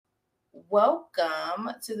welcome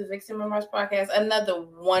to the Vixen Memoirs Podcast. Another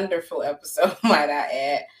wonderful episode, might I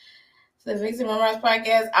add. To the Vixen Memoirs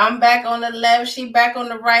Podcast. I'm back on the left, she back on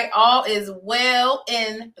the right. All is well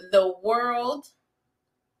in the world.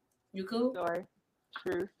 You cool?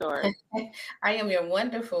 True story. I am your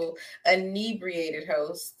wonderful, inebriated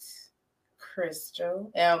host, Crystal,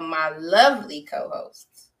 and my lovely co-host.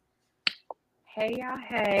 Hey y'all,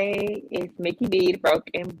 hey, it's Mickey B, the broke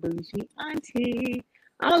and bougie auntie.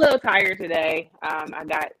 I'm a little tired today. I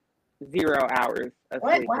got 0 hours of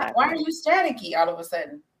sleep. Why are you staticky all of a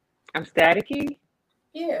sudden? I'm staticky?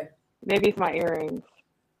 Yeah. Maybe it's my earrings.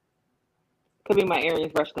 Could be my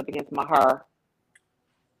earrings brushed up against my hair.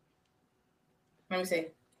 Let me see.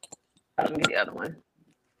 Let me get the other one.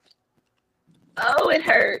 Oh, it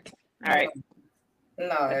hurts. All right.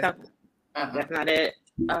 No, that's not it.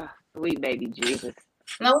 Oh, sweet baby Jesus.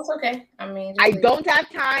 No, it's okay. I mean, I don't have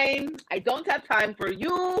time. I don't have time for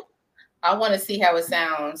you. I want to see how it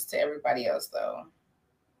sounds to everybody else, though.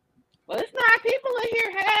 Well, it's not people in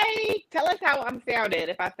here. Hey, tell us how I'm sounding.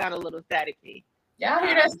 If I sound a little staticky. Y'all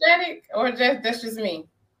hear that static, or that's just me?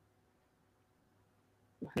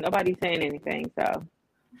 Nobody's saying anything, so.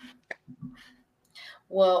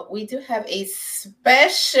 Well, we do have a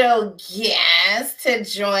special guest to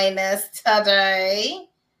join us today.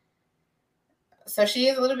 So she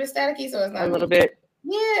is a little bit staticky, so it's not a little bit.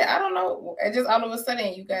 Yeah, I don't know. It just all of a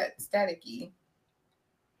sudden you got staticky.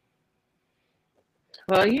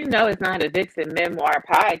 Well, you know it's not a Vixen Memoir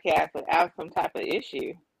podcast without some type of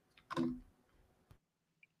issue.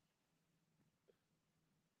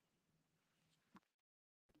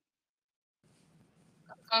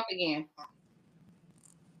 Cough again.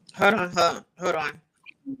 Hold on.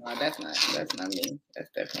 No, that's not me. That's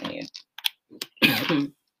definitely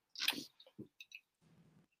you.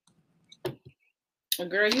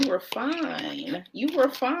 Girl, you were fine.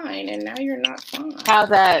 And now you're not fine. How's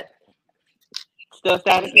that? Still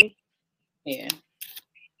staticky? Yeah.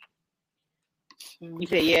 You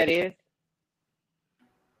said, yeah, it is?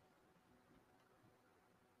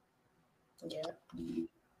 Yeah.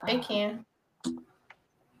 Hey, Ken.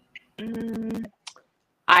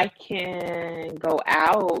 I can go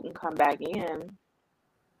out and come back in.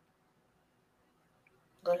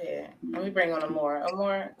 Go ahead. Let me bring on Amore.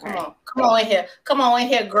 Amore, come on in here. Come on in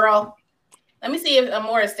here, girl. Let me see if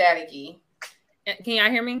Amore is staticky. Can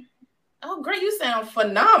y'all hear me? Oh, girl, you sound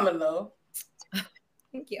phenomenal.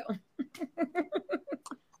 Thank you. All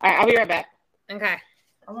right, I'll be right back. Okay.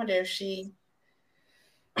 I wonder if she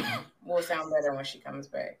will sound better when she comes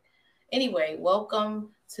back. Anyway, welcome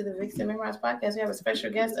to the Vixen Memoirs Podcast. We have a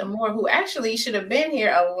special guest, Amore, who actually should have been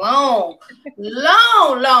here a long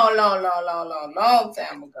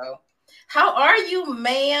time ago. How are you,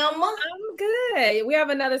 ma'am? I'm good. We have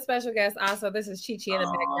another special guest also. This is Chi Chi in the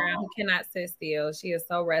background who cannot sit still. She is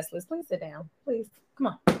so restless. Please sit down. Please. Come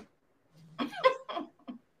on.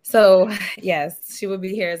 So, yes, she will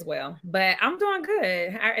be here as well. But I'm doing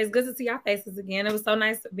good. It's good to see y'all faces again. It was so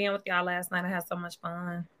nice being with y'all last night. I had so much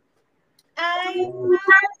fun.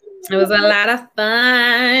 It was a lot of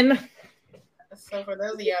fun. So for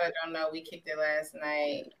those of y'all that don't know, we kicked it last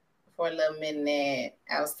night for a little minute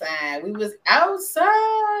outside. We was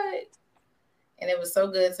outside. And it was so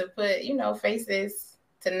good to put, faces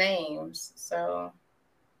to names. So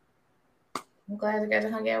I'm glad I got to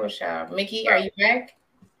hang out with y'all. Mickey, are you back?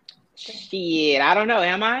 Shit, I don't know.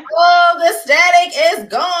 Am I? Oh, the static is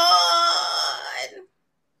gone.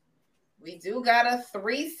 We do got a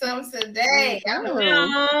threesome today.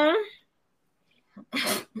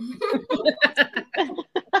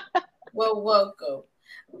 Well, welcome.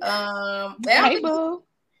 Hey, boo.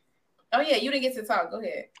 Oh, yeah, you didn't get to talk. Go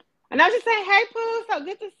ahead. And I was just saying, hey, Pooh, so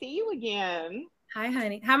good to see you again. Hi,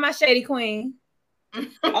 honey. How my shady queen?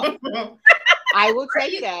 Oh, I will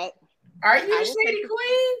tell you that. Are you a shady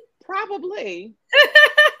queen? Probably.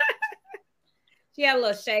 She had a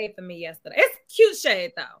little shade for me yesterday. It's cute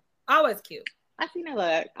shade, though. Always cute. I see no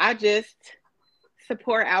look. I just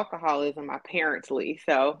support alcoholism, apparently.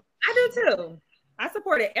 So I do too. I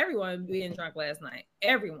supported everyone being drunk last night.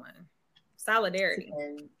 Everyone. Solidarity.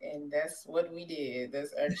 And that's what we did.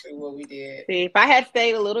 That's actually what we did. See, if I had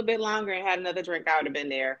stayed a little bit longer and had another drink, I would have been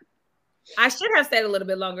there. I should have stayed a little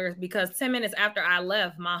bit longer because 10 minutes after I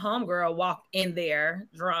left, my homegirl walked in there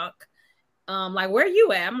drunk. Like, where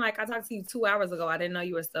you at? I'm like, I talked to you 2 hours ago. I didn't know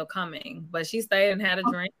you were still coming. But she stayed and had a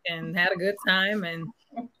drink and had a good time. And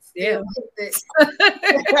yeah.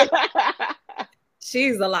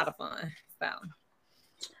 She's a lot of fun. So.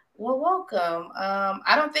 Well, welcome.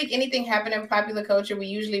 I don't think anything happened in popular culture. We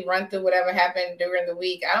usually run through whatever happened during the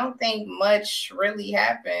week. I don't think much really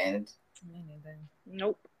happened.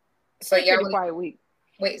 Nope. So y'all pretty quiet week.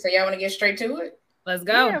 Wait, so y'all want to get straight to it? Let's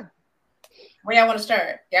go. Yeah. Where y'all want to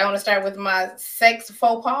start? Y'all want to start with my sex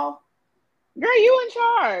faux pas? Girl, you in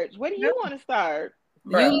charge. Where do you want to start?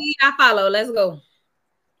 Bro. You lead, I follow. Let's go.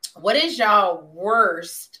 What is y'all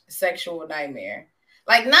worst sexual nightmare?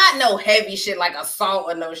 Like, not no heavy shit like assault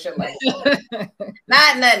or no shit like that.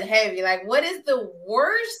 Not nothing heavy. Like, what is the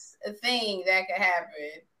worst thing that could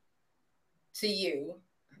happen to you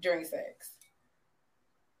during sex?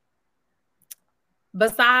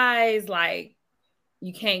 Besides, like,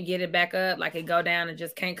 you can't get it back up, like it go down and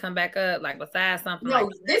just can't come back up. Like, besides something no, like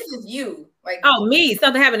this is you. Like, oh, me.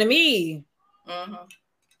 Something happened to me. Mm-hmm.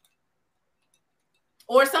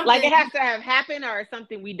 Or something like it has to have happened, or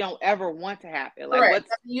something we don't ever want to happen. Like what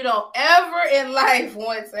you don't ever in life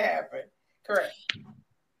want to happen. Correct.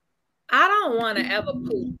 I don't want to ever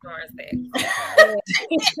poop during sex.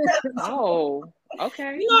 Oh,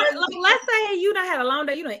 okay. You know, like, let's say you done had a long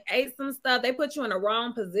day, you done ate some stuff, they put you in the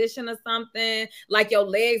wrong position or something, like your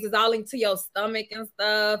legs is all into your stomach and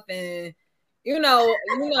stuff, and you know,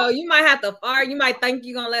 you might have to fart. You might think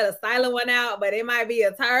you're gonna let a silent one out, but it might be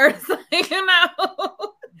a turd. You know,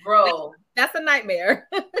 bro, that's a nightmare.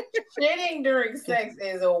 Shitting during sex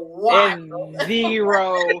is a wild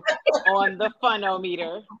 0 on the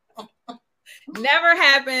funometer. Never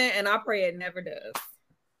happened, and I pray it never does.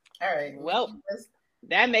 All right. Well,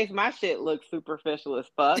 that makes my shit look superficial as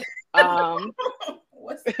fuck.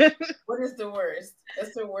 What is the worst?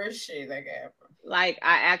 That's the worst shit that can happen. Like,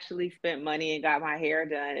 I actually spent money and got my hair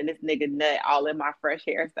done, and this nigga nut all in my fresh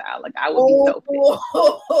hairstyle. Like, I would be so pissed.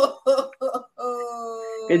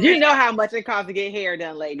 Because you know how much it costs to get hair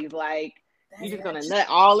done, ladies. Like, you just gonna nut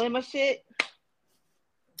all in my shit?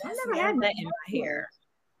 I never had that in my hair.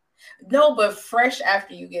 No, but fresh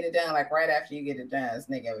after you get it done, like right after you get it done, this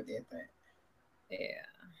nigga ever did that. Yeah.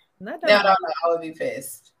 No, I would be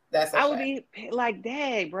pissed. I would be like,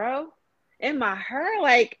 dang, bro. In my hair,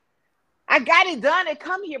 like, I got it done and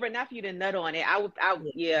come here, but not for you to nut on it. I would,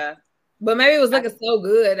 yeah. But maybe it was looking so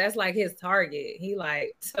good. That's like his target. He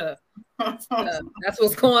like, that's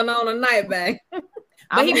what's going on tonight, babe.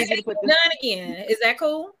 But he paid to done again. Is that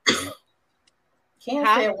cool? Can't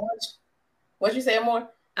say it once. What you say more?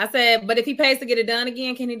 I said, but if he pays to get it done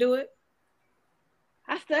again, can he do it?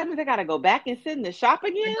 I still haven't. I gotta go back and sit in the shop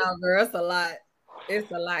again. No, girl, it's a lot. It's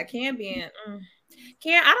a lot. Can't be in.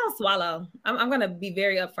 Can't. I don't swallow. I'm gonna be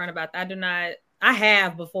very upfront about that. I do not. I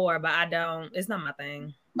have before, but I don't. It's not my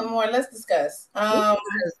thing. One more. Let's discuss.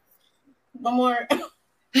 One more.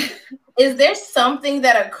 Is there something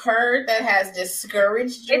that occurred that has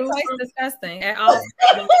discouraged you? It tastes disgusting at all.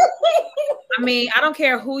 I mean, I don't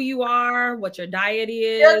care who you are, what your diet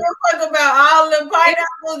is. You don't talk about all the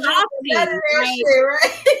pineapple juice.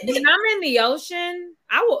 Right? When I'm in the ocean,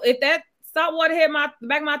 I will. If that salt water hit the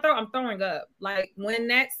back of my throat, I'm throwing up. Like when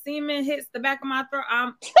that semen hits the back of my throat,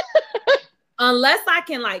 unless I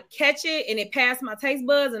can like catch it and it passed my taste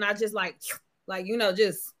buds, and I just like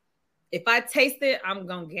just. If I taste it, I'm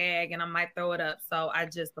gonna gag and I might throw it up. So I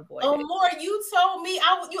just avoid it. More, you told me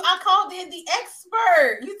I called in the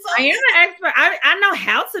expert. You told I am an expert. I know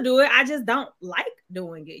how to do it. I just don't like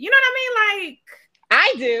doing it. You know what I mean? Like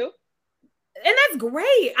I do. And that's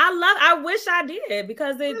great. I wish I did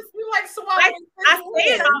because it's you like swallowing. I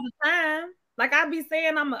say it all the time. Like I be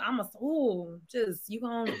saying, just you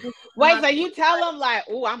gonna wait. So you tell them like,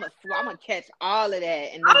 I'm gonna catch all of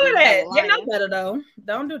that and all of that. You know better though.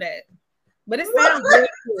 Don't do that. But it sounds really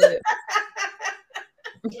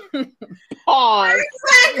good. Pause.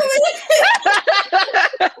 Exactly.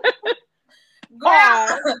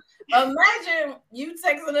 Pause. Imagine you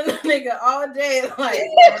texting a nigga all day like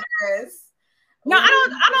this. No, I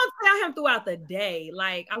don't tell him throughout the day.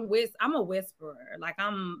 Like I'm a whisperer. Like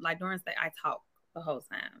I'm like during the day I talk the whole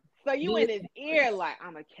time. So you in his ear like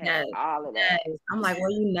I'm gonna catch all of that. Yes. I'm like,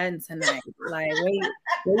 where you nutting tonight? Like where you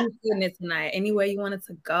feeling it tonight? Anywhere you want it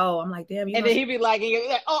to go? I'm like, damn. And then he be like,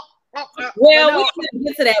 well, we didn't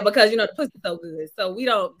get to that because the pussy's so good. So we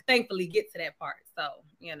don't thankfully get to that part. So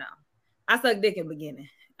I suck dick in the beginning.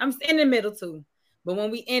 I'm in the middle too. But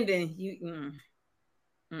when we ending, you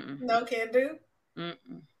no can do.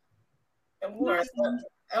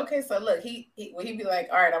 Okay, so look, he be like,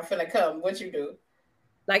 all right, I'm finna come. What you do?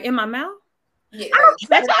 Like in my mouth? Yeah.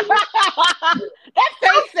 That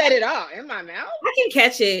face said it all. In my mouth? I can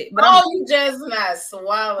catch it. But you just not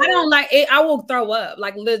swallow. I don't like it. I will throw up.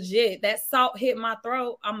 Like legit. That salt hit my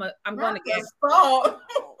throat. I'm gonna get salt.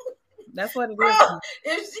 That's what it is.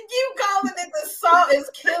 If she keep calling it the salt, is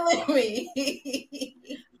killing me.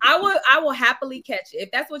 I will happily catch it.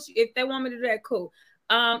 If that's what if they want me to do that, cool.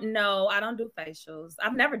 No, I don't do facials.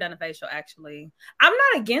 I've never done a facial, actually. I'm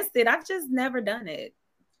not against it. I've just never done it.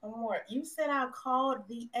 More. You said I called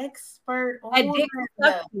the expert on At dick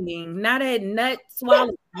sucking, not at nut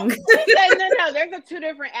swallowing. No. There's two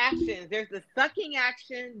different actions. There's the sucking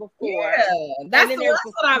action before, and then there's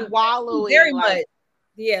the swallowing. Very much.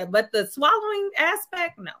 Yeah, but the swallowing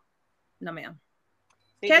aspect, no, ma'am.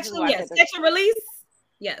 Catching, yes. Catch and release,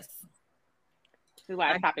 yes. This is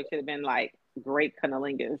why the topic should have been like great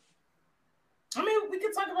cunnilingus. I mean, we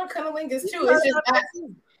could talk about cunnilingus too.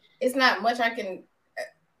 It's not much I can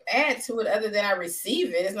add to it other than I receive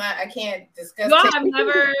it. It's not. I can't discuss. Y'all have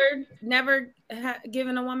never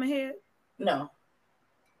given a woman head? No.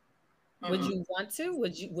 Would you want to?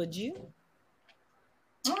 Would you?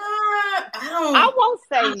 I won't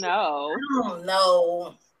say no. I don't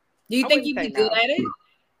know. Do you think you'd be good at it?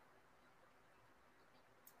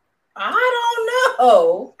 I don't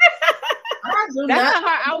know. I do That's not. a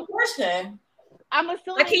hard question. I'm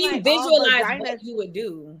assuming. Can you visualize what you would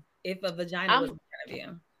do if a vagina was in front of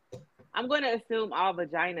you? I'm going to assume all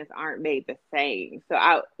vaginas aren't made the same. So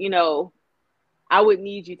I would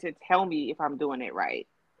need you to tell me if I'm doing it right.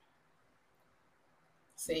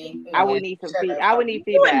 See, I would need some feedback. I would need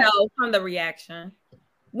feedback. You would know from the reaction.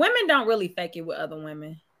 Women don't really fake it with other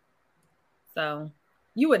women, so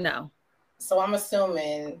you would know. So I'm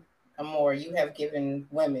assuming, Amor, you have given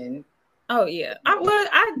women. Oh yeah, I would.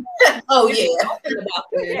 Oh yeah,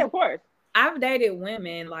 yeah, of course. I've dated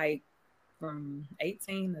women like from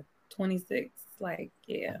 18 to 26. Like,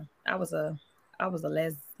 yeah, I was a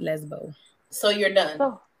lesbo. So you're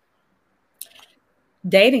done.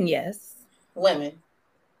 Dating, yes. Women.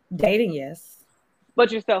 Dating, yes.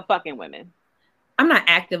 But you're still fucking women. I'm not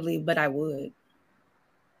actively, but I would.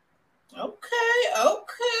 Okay.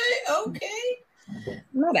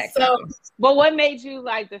 Not actively. So, but what made you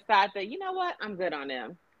like decide that, you know what, I'm good on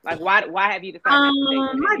them? Like, why have you decided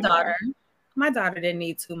to take my daughter? My daughter didn't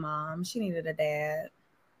need two moms. She needed a dad.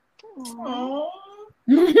 Aww.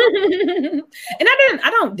 And I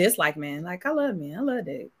don't dislike men. Like, I love men. I love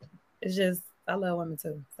dick. It's just I love women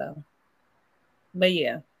too. So, but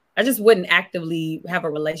yeah, I just wouldn't actively have a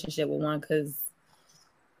relationship with one because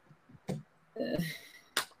it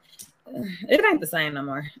ain't the same no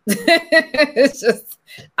more. It's just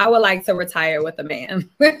I would like to retire with a man.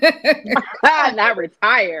 Not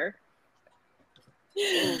retire.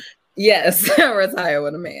 Yes, retire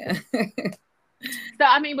with a man. So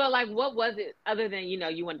I mean, but like, what was it other than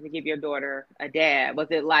you wanted to give your daughter a dad? Was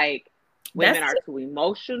it like women are too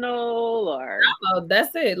emotional, or? Oh,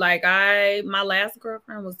 that's it. Like my last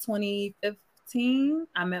girlfriend was 2015.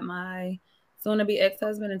 I met my soon-to-be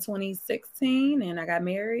ex-husband in 2016, and I got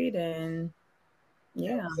married, and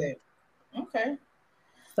yeah. Okay.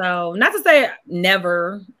 So not to say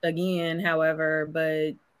never again, however,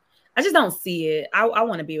 but I just don't see it. I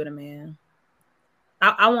want to be with a man.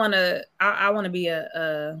 I want to be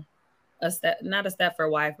a not a Stepford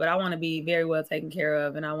wife, but I want to be very well taken care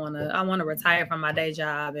of, and I want to retire from my day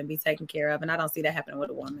job and be taken care of, and I don't see that happening with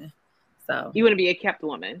a woman. So you want to be a kept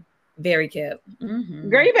woman, very kept. Mm-hmm.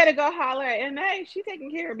 Girl, you better go holler at MA. She taking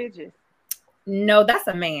care of bitches. No, that's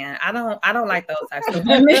a man. I don't like those types of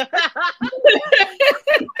women.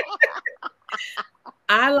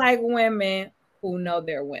 I like women who know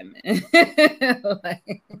they're women.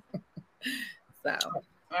 So,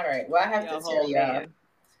 all right. Well, I have to tell y'all.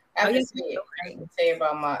 I have to tell you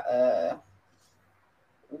about my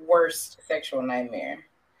worst sexual nightmare.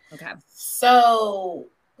 Okay. So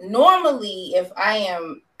normally, if I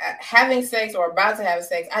am having sex or about to have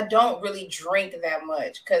sex, I don't really drink that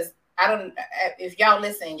much because I don't. If y'all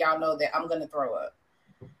listen, y'all know that I'm gonna throw up.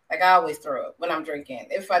 Like I always throw up when I'm drinking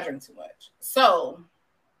if I drink too much. So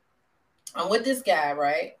I'm with this guy,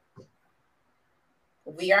 right?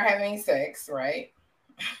 We are having sex, right?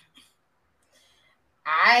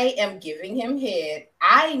 I am giving him head.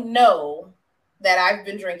 I know that I've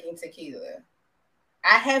been drinking tequila.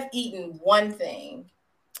 I have eaten one thing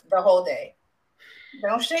the whole day.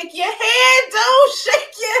 Don't shake your head. Don't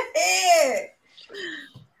shake your head.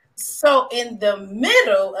 So in the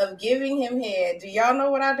middle of giving him head, do y'all know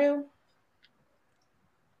what I do?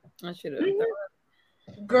 I should have.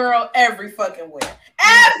 Girl, every fucking where.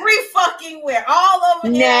 Every fucking where. All over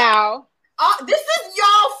now. This is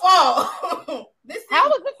y'all fault. How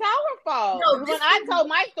was this our fault? No, when I told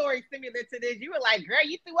my story similar to this, you were like, girl,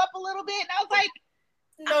 you threw up a little bit. And I was like,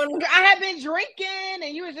 no. I had been drinking.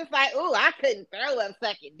 And you was just like, ooh, I couldn't throw up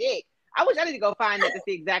sucking dick. I wish I need to go find that to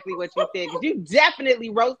see exactly what you said. Because you definitely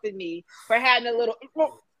roasted me for having a little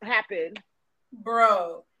happen.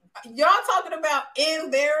 Bro, y'all talking about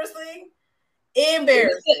embarrassing?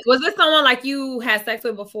 Embarrassing. Was this someone like you had sex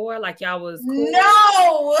with before? Like y'all was cool?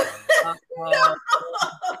 No. No.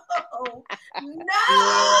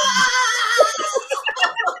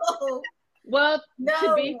 No. Well,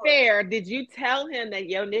 to be fair, did you tell him that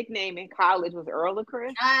your nickname in college was Earl of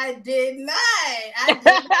Chris? I did not. I did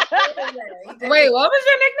not. Wait, what was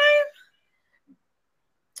your nickname?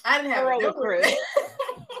 I didn't have Earl of Chris.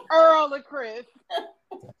 Earl of Chris.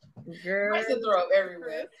 Girl. I used to throw up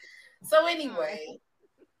everywhere. So anyway,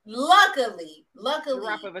 luckily,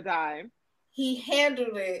 drop of a dime, he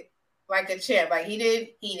handled it like a champ. Like he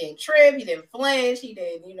didn't trip, he didn't flinch, he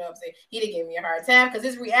didn't, you know what I'm saying? He didn't give me a hard time because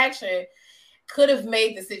his reaction could have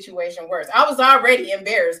made the situation worse. I was already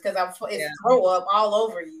embarrassed because it's throw up all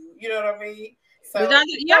over you. You know what I mean? So y'all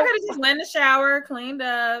could have just went in the shower, cleaned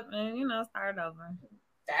up, and started over.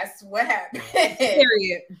 That's what happened.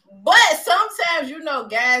 Period. But sometimes,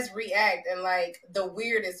 guys react in like the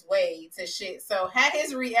weirdest way to shit. So had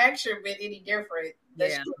his reaction been any different, the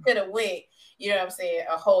shit could have went, you know what I'm saying,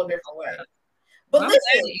 a whole different way. But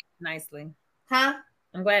listen, nicely. Huh?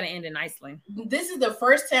 I'm glad it ended nicely. This is the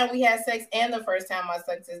first time we had sex and the first time I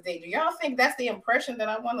sucked his dick. Do y'all think that's the impression that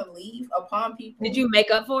I want to leave upon people? Did you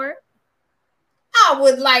make up for it? I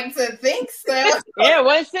would like to think so. Yeah,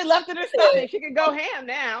 one shit left in her stomach. She can go ham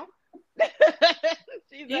now.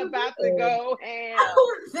 She's about to go ham. I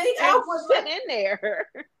would think I was sitting in there.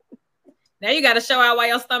 Now you got to show out why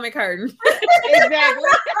your stomach hurting. Exactly.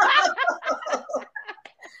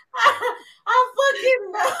 I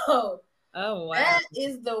fucking know. Oh wow. That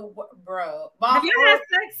is the bro. Have you had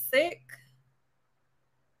sex sick?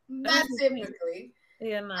 Not typically.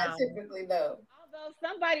 Yeah, no. Not typically, no. Although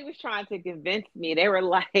somebody was trying to convince me, they were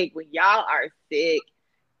like, when y'all are sick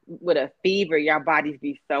with a fever, y'all bodies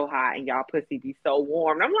be so hot and y'all pussy be so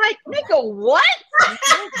warm. And I'm like, nigga, what?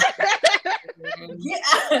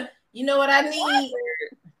 Yeah, you know what I need?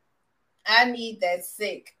 I need that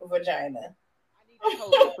sick vagina.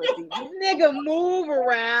 Nigga, move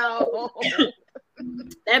around.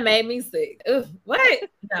 That made me sick. Ugh, what?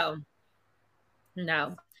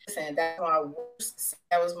 No. Listen, that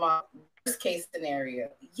was my worst case scenario.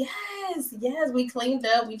 Yes, we cleaned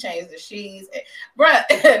up, we changed the sheets,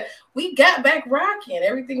 bruh. We got back rocking.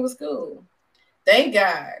 Everything was cool. Thank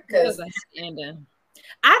God. Because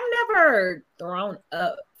I've never thrown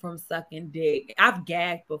up from sucking dick. I've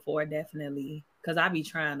gagged before, definitely, because I be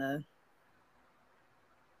trying to,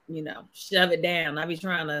 shove it down. I be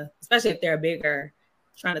trying to, especially if they're bigger,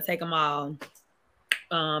 trying to take them all.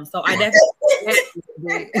 So I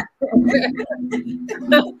definitely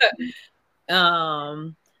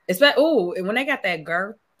and when they got that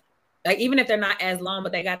girth, like even if they're not as long,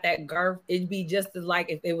 but they got that girth, it'd be just as like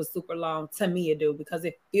if it was super long. To me, it do, because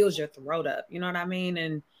it fills your throat up. You know what I mean?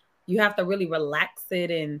 And you have to really relax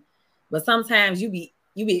it. But sometimes you be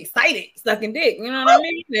excited sucking dick. You know what I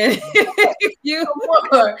mean?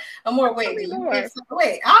 I'm more wait.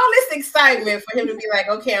 All this excitement for him to be like,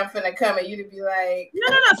 okay, I'm finna come, and you to be like, no.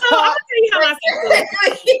 So I'm gonna tell you how I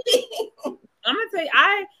feel. I'm gonna tell you,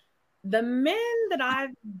 the men that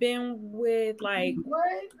I've been with, like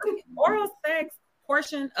oral sex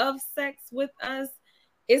portion of sex with us,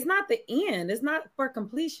 it's not the end. It's not for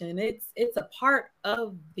completion. It's a part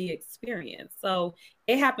of the experience. So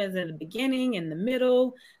it happens in the beginning, in the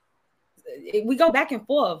middle. We go back and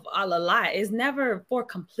forth a lot. It's never for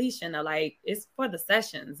completion. Like it's for the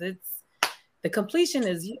sessions. It's the completion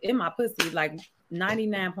is in my pussy like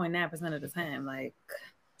 99.9% of the time. Like,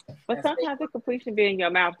 but sometimes the completion be in your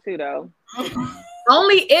mouth too, though.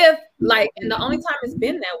 Only if, like, and the only time it's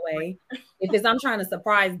been that way, if I'm trying to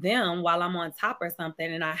surprise them while I'm on top or something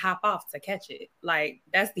and I hop off to catch it. Like,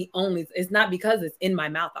 that's the only, it's not because it's in my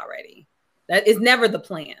mouth already. That is never the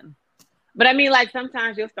plan. But I mean, like,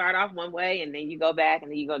 sometimes you'll start off one way and then you go back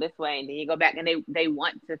and then you go this way and then you go back, and they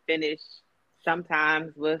want to finish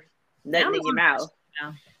sometimes with nothing in your mouth.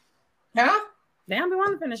 Huh? They don't be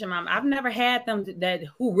wanting to finish in my mouth. I've never had them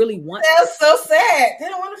who really want. That's so sad. They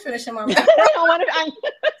don't want to finish in my mouth.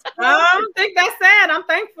 I don't think that's sad. I'm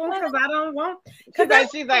thankful because I don't want. Because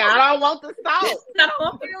she's like, I don't want the salt. I don't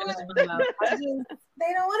want to finish in my mouth.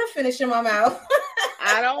 They don't want to finish in my mouth.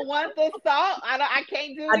 I don't want the salt. I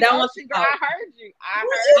can't do it. I don't want sugar. I heard you.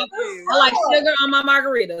 I like sugar on my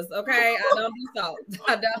margaritas. Okay, I don't do salt.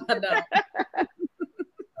 I don't.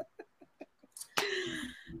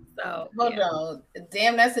 So hold on.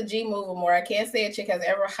 Damn, that's a G move more. I can't say a chick has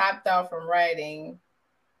ever hopped off from riding.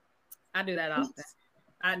 I do that often.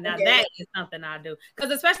 Now that is something I do.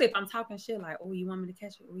 Because especially if I'm talking shit like, oh, you want me to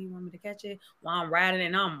catch it? Oh, you want me to catch it? While I'm riding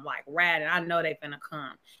and I'm like riding. I know they finna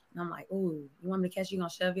come. And I'm like, oh, you want me to catch you? You gonna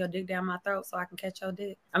shove your dick down my throat so I can catch your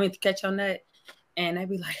dick? I mean, to catch your nut. And they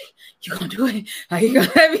be like, you gonna do it? Like, you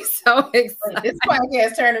gonna be so excited. This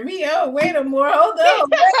podcast turning me on. Wait a minute. Hold on.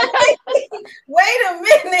 Wait a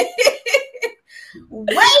minute.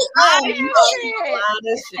 Wait a minute. A lot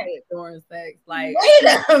of shit during sex. Like,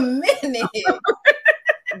 wait a minute.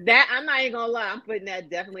 That I'm not even gonna lie, I'm putting that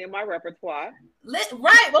definitely in my repertoire.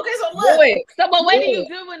 Right. Okay, so look. So but what do you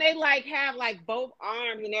do when they like have like both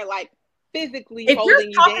arms and they're like physically if holding you're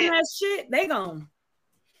you talking down? that shit, they gon'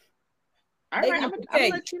 All right, I'm gonna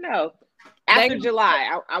let you know. After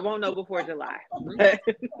July. I won't know before July.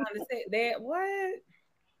 That what?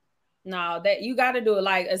 No, that you gotta do it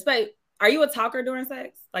like especially. Are you a talker during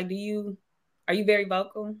sex? Like, are you very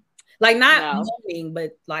vocal? Like, not moaning,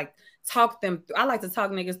 but like talk them through. I like to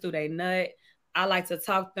talk niggas through their nut. I like to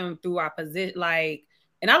talk them through our position. Like,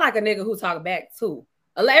 and I like a nigga who talk back too.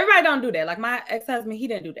 Everybody don't do that. Like my ex-husband, he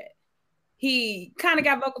didn't do that. He kind of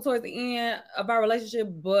got vocal towards the end of our relationship,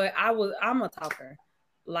 but I'm a talker.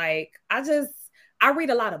 Like, I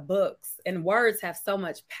read a lot of books and words have so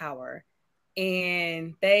much power.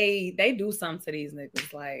 And they do something to these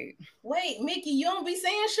niggas. Like, wait, Mickey, you don't be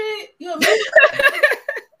saying shit? You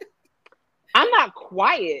I'm not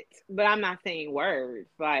quiet, but I'm not saying words.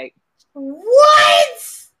 Like, what?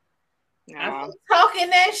 No. I'm talking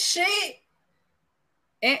that shit.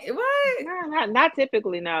 And what? No, not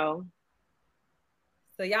typically, no.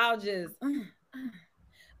 So y'all just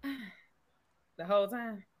the whole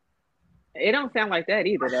time. It don't sound like that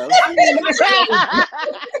either, though. I mean,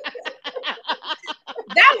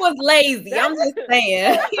 that was lazy. I'm just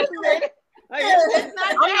saying. It's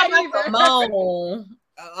not that either. More.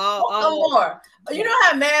 You know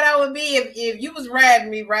how mad I would be if you was riding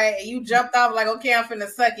me, right? And you jumped off like, okay, I'm finna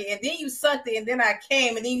suck it. And then you sucked it and then I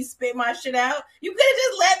came and then you spit my shit out. You could have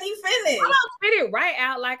just let me finish. I don't spit it right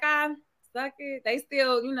out like I suck it. They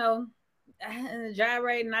still,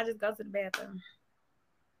 gyrate and I just go to the bathroom.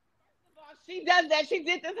 She does that. She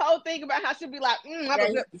did this whole thing about how she'd be like,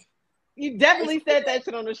 you definitely said that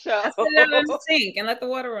shit on the show. I spit it out in the sink and let the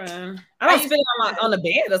water run. I don't spit it on the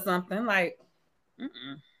bed or something. Like,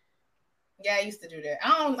 yeah, I used to do that.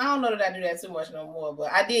 I don't know that I do that too much no more,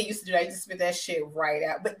 but I did used to do that. I used to spit that shit right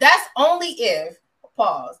out. But that's only if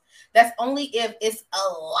that's only if it's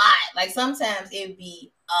a lot. Like sometimes it'd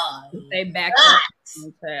be they back up.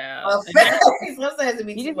 Sometimes it'd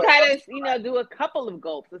be you just gotta do a couple of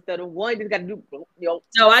gulps instead of one. You just gotta do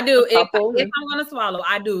No, I do. If I'm gonna swallow,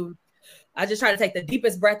 I do. I just try to take the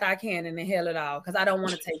deepest breath I can and inhale it all because I don't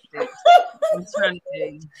want to taste it. I'm trying to tell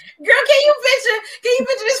you. Girl, can you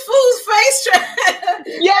picture this fool's face?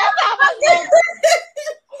 Yeah,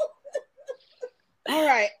 all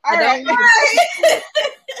right.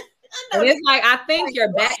 And it's like I think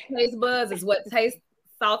your back taste buds is what tastes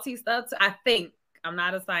salty stuff. I think I'm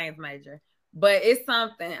not a science major, but it's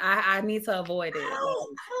something I need to avoid it. I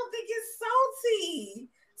don't think it's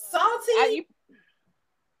salty.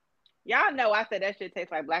 Y'all know I said that shit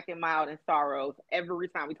tastes like Black and Mild and Sorrows every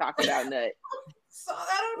time we talk about nut. So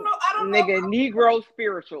I don't know. Nigga, Negro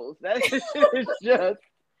spirituals. That shit is just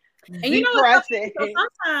and you depressing. So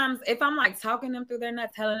sometimes if I'm like talking them through their nut,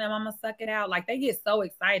 telling them I'm gonna suck it out, like they get so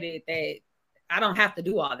excited that I don't have to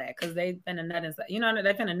do all that because they finna nut and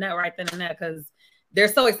they finna nut right then and there because they're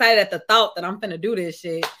so excited at the thought that I'm finna do this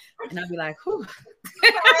shit, and I'll be like, whew.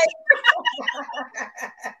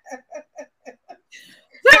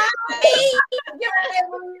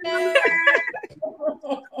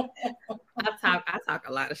 I talk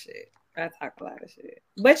a lot of shit.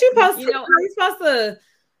 But you're supposed to.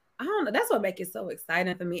 I don't know. That's what makes it so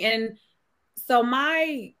exciting for me. And so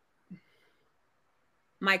my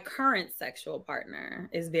current sexual partner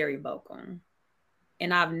is very vocal,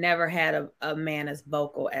 and I've never had a man as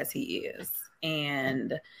vocal as he is.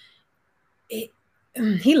 And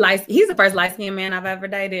he's the first light-skinned man I've ever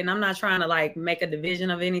dated, and I'm not trying to like make a division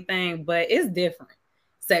of anything, but it's different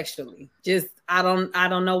sexually. Just I don't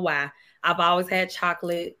know why. I've always had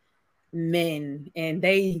chocolate men, and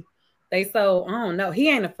they so I don't know. He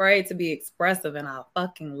ain't afraid to be expressive, and I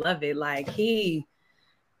fucking love it. Like he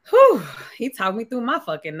talked me through my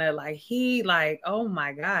fucking nut. Like oh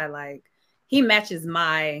my God, like he matched me.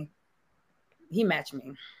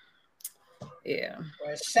 Yeah.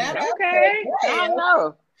 Well, shout out. Okay. I don't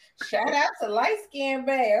know. Shout out to light skin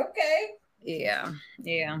bae. Okay. Yeah.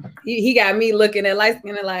 He got me looking at light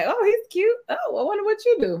skin and like, oh, he's cute. Oh, I wonder what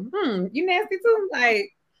you do. You nasty too.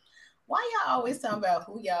 Like, Why y'all always talking about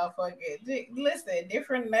who y'all fucking? Listen,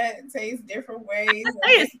 different nut tastes different ways.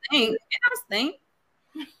 It stink. It don't stink.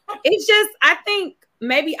 It's just, I think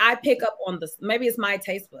maybe I pick up on this. Maybe it's my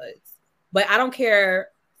taste buds, but I don't care.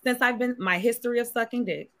 Since I've been, my history of sucking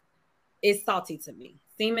dick is salty to me.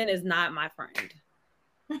 Semen is not my friend.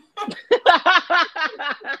 I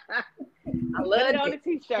love it on a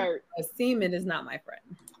t-shirt. Semen is not my friend.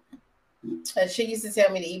 She used to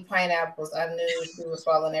tell me to eat pineapples. I knew she was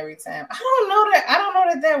swallowing every time. I don't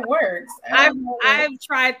know that works. I've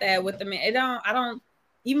tried that with the man. I don't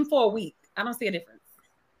even for a week. I don't see a difference.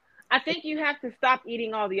 I think you have to stop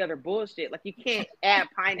eating all the other bullshit. Like, you can't add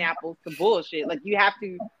pineapples to bullshit. Like, you have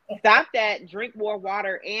to stop that, drink more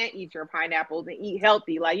water, and eat your pineapples and eat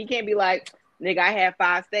healthy. Like, you can't be like, nigga, I had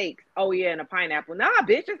 5 steaks. Oh yeah, and a pineapple. Nah,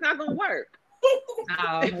 bitch, it's not gonna work.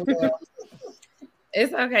 Oh,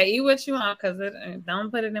 it's okay. Eat what you want, because don't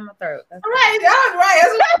put it in my throat. That's right.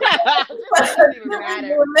 Doesn't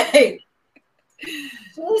matter.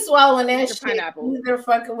 She's swallowing that shit either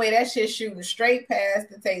fucking way. That shit shooting straight past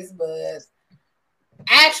the taste buds.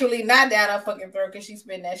 Actually, not down her fucking throat, because she's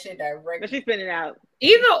spitting that shit directly. But she's spitting it out.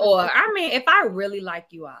 Either or. I mean, if I really like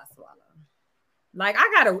you, I'll swallow. Like, I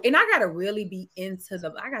gotta really be I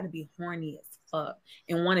gotta be horny as fuck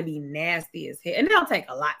and want to be nasty as hell. And it don't take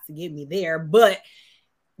a lot to get me there, but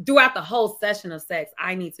throughout the whole session of sex,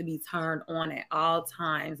 I need to be turned on at all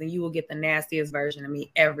times, and you will get the nastiest version of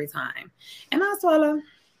me every time. And I'll swallow.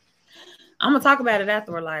 I'm gonna talk about it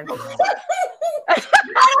after we're live. I don't fucking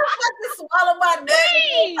swallow my nut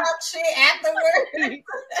and talk shit afterwards.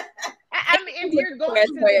 I mean, if you're going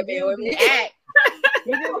to do the act,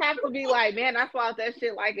 you just have to be like, man, I swallowed that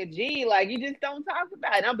shit like a G. Like, you just don't talk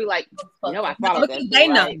about it. I'll be like, you know, I swallowed that shit. They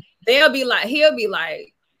know. He'll be like,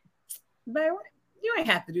 babe, you ain't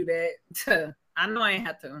have to do that. I know I ain't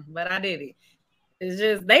have to, but I did it. It's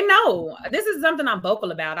just, they know. This is something I'm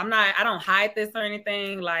vocal about. I don't hide this or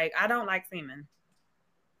anything. Like, I don't like semen.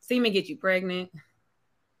 Semen get you pregnant.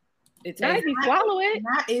 Not if you swallow it.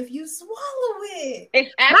 Not if you swallow it.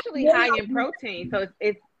 It's actually high in protein, so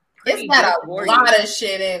it's got a lot of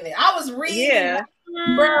shit in it. I was reading. Yeah.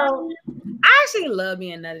 Bro. I actually love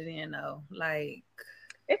being nutted in though. Like,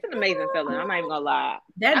 it's an amazing feeling. I'm not even gonna lie.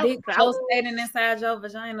 That dick pulsating inside your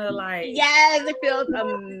vagina, like, yes, it feels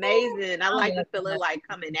amazing. I like the feeling like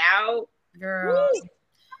coming out. Girl.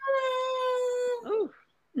 Ooh.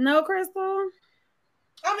 No, Crystal.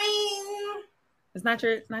 I mean, it's not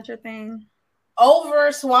your thing.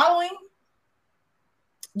 Over swallowing?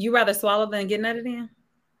 You rather swallow than get nutted in?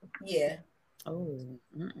 Yeah. Oh,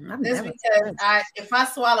 that's because if I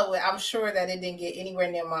swallow it, I'm sure that it didn't get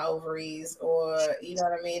anywhere near my ovaries, or you know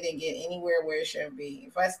what I mean, it didn't get anywhere where it shouldn't be.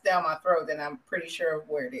 If it's down my throat, then I'm pretty sure of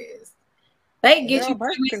where it is. They get you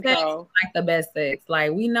birth control, like the best sex.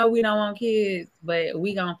 Like, we know we don't want kids, but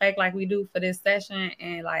we gonna fake like we do for this session,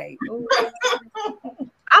 and like, ooh.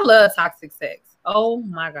 I love toxic sex. Oh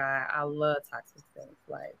my god, I love toxic sex.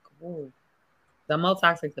 Like, ooh. The more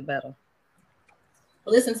toxic, the better.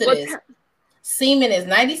 Listen to this. Semen is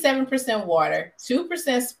 97% water,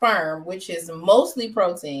 2% sperm, which is mostly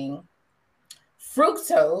protein,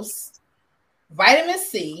 fructose, vitamin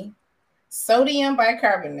C, sodium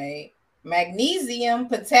bicarbonate, magnesium,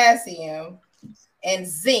 potassium, and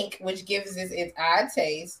zinc, which gives it its odd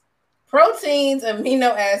taste, proteins,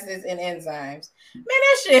 amino acids, and enzymes. Man,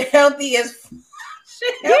 that shit healthy as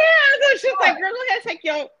shit. Yeah, that's just like, girl, go ahead, take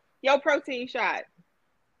your protein shot.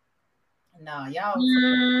 No, y'all.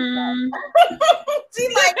 She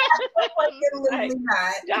like, literally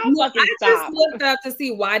not. Y'all fucking stop. I just looked up to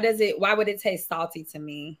see why would it taste salty to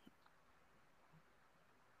me?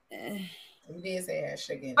 You did say that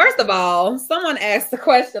shit again. First of all, someone asked the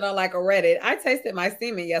question on like a Reddit. I tasted my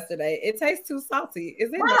semen yesterday. It tastes too salty.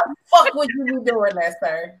 Is it? Why the fuck would you be doing that,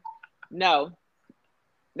 sir? No.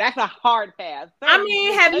 That's a hard pass. I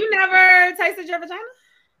mean, have you never tasted your vagina?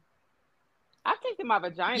 I've tasted my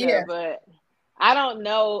vagina, but I don't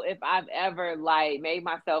know if I've ever like made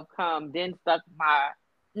myself come, then stuck my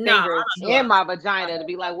fingers in my vagina to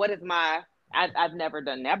be like, what is my? I've never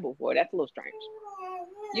done that before. That's a little strange.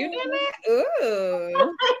 You done that?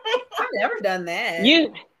 Ooh, I've never done that.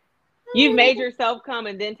 You've made yourself come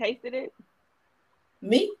and then tasted it?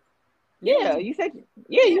 Me? Yeah, you said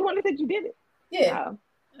you wanted to say you did it. Yeah.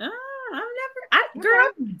 Girl,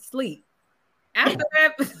 I'm asleep. After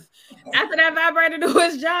that vibrator do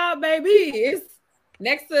its job, baby, it's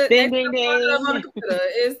next to ding, ding, ding.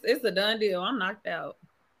 It's a done deal. I'm knocked out.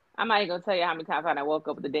 I'm not even gonna tell you how many times I woke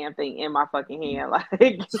up with the damn thing in my fucking hand. Like,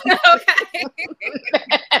 okay.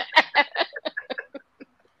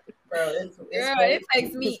 Bro, it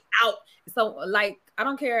takes me out. So like, I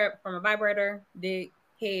don't care from a vibrator, dick,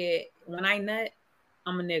 head. When I nut,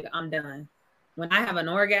 I'm a nigga. I'm done. When I have an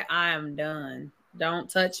orgasm, I am done. Don't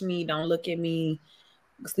touch me. Don't look at me.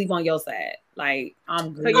 Sleep on your side. Like,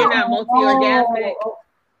 I'm good. So you're not multi-orgasmic?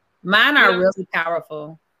 Mine are really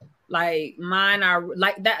powerful. Like, mine are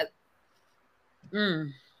like that.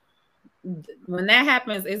 When that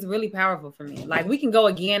happens, it's really powerful for me. Like, we can go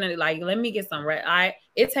again and like, let me get some rest.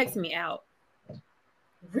 It takes me out.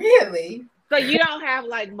 Really? So you don't have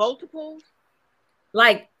like multiples?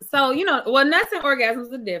 Like, so, nuts and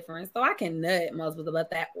orgasms are different. So I can nut multiple,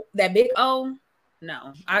 but that big O,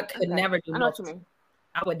 no, I could never do multiple.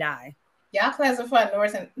 I would die. Y'all classify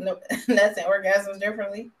nuts and orgasms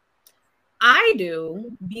differently? I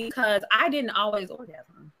do, because I didn't always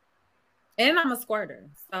orgasm. And I'm a squirter.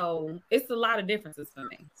 So it's a lot of differences for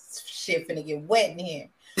me. Shit finna get wet in here.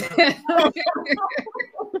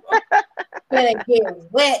 Finna get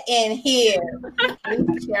wet in here.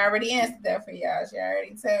 She already answered that for y'all. She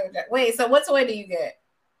already told y'all. Wait, so what toy do you get?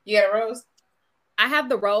 You got a rose? I have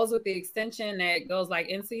the rose with the extension that goes like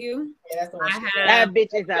into you. Yeah, that's the one. That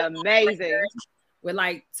bitch is amazing. With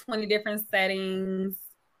like 20 different settings.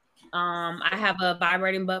 I have a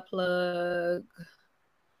vibrating butt plug.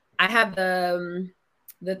 I have the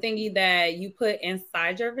thingy that you put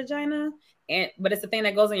inside your vagina, but it's the thing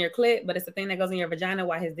that goes in your clit, but it's the thing that goes in your vagina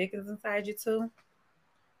while his dick is inside you too.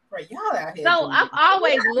 Bro, y'all out here. So I've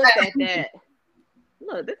always looked at that.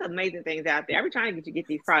 Look, there's amazing things out there. I've been trying to get you to get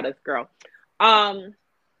these products, girl.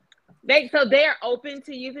 They're open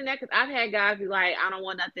to using that, because I've had guys be like, I don't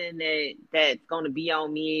want nothing that's going to be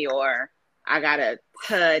on me, or I gotta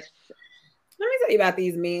touch. Let me tell you about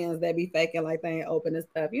these men that be faking like they ain't open and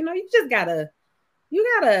stuff. You just gotta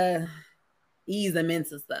ease them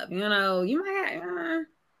into stuff. You might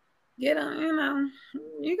get them,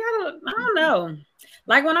 you gotta, I don't know.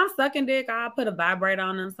 Like when I'm sucking dick, I'll put a vibrator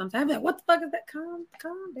on them sometimes. I'm like, what the fuck is that? Calm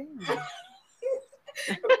down.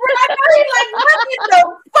 Bro, like, what the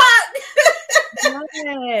fuck?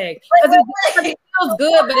 Because it feels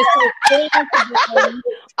good, but it's so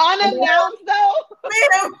unannounced though.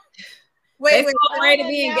 Wait, ready to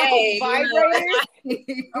be engaged.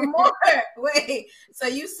 Wait, so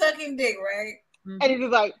you sucking dick, right? And it's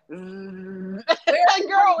just like, girl,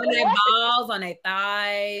 on their balls, on their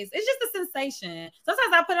thighs. It's just a sensation.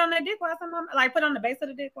 Sometimes I put it on their dick while put it on the base of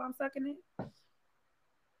the dick while I'm sucking it.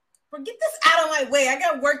 But get this out of my way. I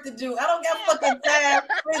got work to do. I don't got fucking time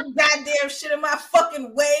for this goddamn shit in my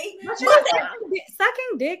fucking way.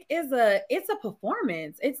 Sucking dick is a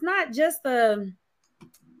performance. It's not just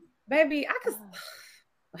baby, I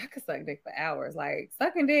could suck dick for hours. Like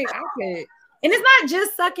sucking dick, I could. And it's not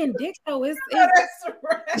just sucking dick though. It's that's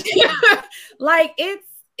right. Like it's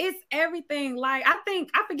everything. Like I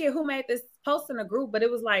forget who made this post in a group, but it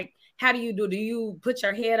was like, how do you put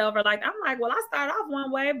your head over? Like, I'm like, well, I start off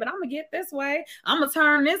one way, but I'm gonna get this way. I'm gonna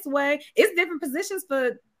turn this way. It's different positions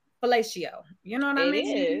for fellatio. You know what I mean?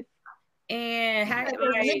 It is. And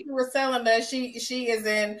Nikki was telling us she is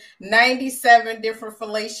in 97 different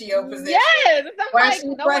fellatio positions. Yes. While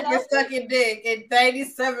she's fucking sucking dick in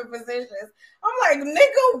 97 positions. I'm like,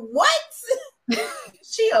 nigga, what?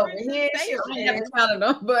 She over here. I never telling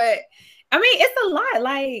them, but I mean, it's a lot.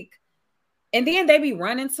 Like, and then they be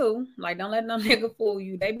running too. Like, don't let no nigga fool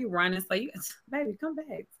you. They be running. So you, baby, come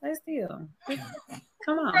back. Stay still.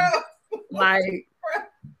 Come on. Like,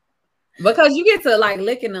 because you get to like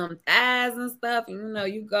licking them thighs and stuff, and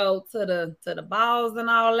you go to the balls and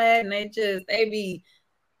all that, and they be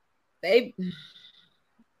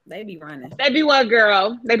running. They be what,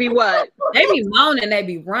 girl? They be what? They be moaning. They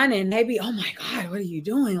be running. They be, oh my God, what are you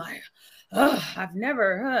doing? Like, I've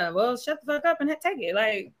never. Well, shut the fuck up and take it.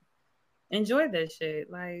 Like, enjoy that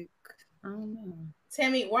shit. Like, I don't know.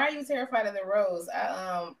 Tammy, why are you terrified of the rose?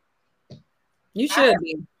 You should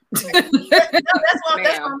be. That's what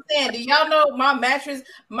I'm saying. Do y'all know my mattress?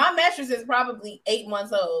 My mattress is probably 8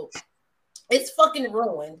 months old. It's fucking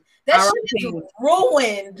ruined. That shit is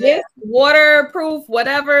ruined. This waterproof,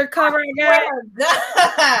 whatever cover I got. Oh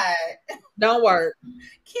God. Don't work.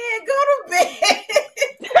 Can't go to bed.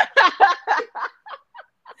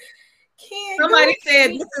 Somebody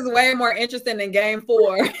said this is way more interesting than game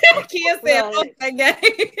 4. Kia said that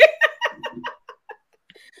game.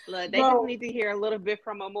 Look, they just need to hear a little bit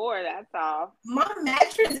from Amore. That's all. My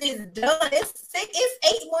mattress is done. It's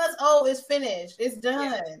 8 months old. It's finished. It's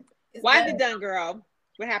done. Why is it done, girl?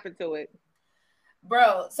 What happened to it?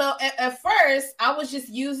 Bro, so at first I was just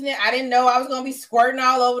using it. I didn't know I was gonna be squirting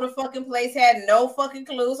all over the fucking place. Had no fucking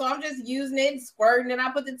clue. So I'm just using it and squirting. And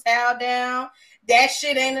I put the towel down. That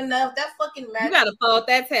shit ain't enough. That fucking mess. You gotta fold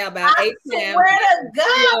that towel about 8 times. Swear to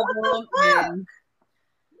God, what the fuck?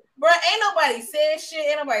 Bro, ain't nobody said shit.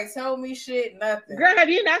 Ain't nobody told me shit. Nothing. Girl, have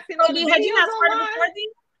you not seen all the videos Had you not squirted online? before these?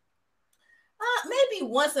 Maybe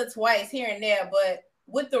once or twice here and there, but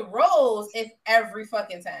with the rolls, it's every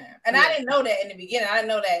fucking time. And I didn't know that in the beginning. I didn't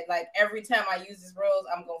know that like every time I use this rolls,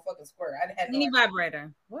 I'm gonna fucking squirt. I had any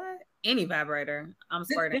vibrator. What? Any vibrator. I'm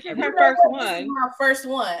squirting. This is her first one. This is my first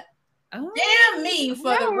one. Oh, damn me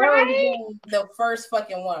for the roll being the first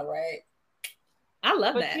fucking one, right? I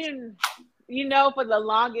love but that. You know, for the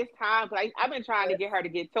longest time, like I've been trying to get her to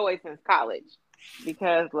get toys since college.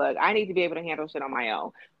 Because look, I need to be able to handle shit on my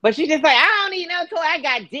own. But she's just like, I don't need no toy. I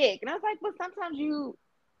got dick, and I was like, but sometimes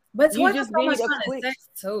But toys just so much fun in sex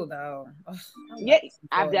too, though. Oh, yeah,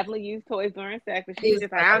 I've definitely used toys during sex, but she's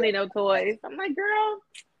just like, I don't need no toys. I'm like, girl.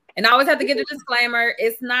 And I always have to give the disclaimer: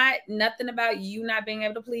 it's not nothing about you not being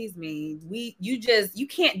able to please me. You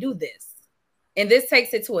can't do this, and this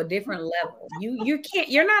takes it to a different level. You can't.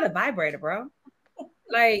 You're not a vibrator, bro.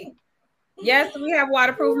 Like. Yes, we have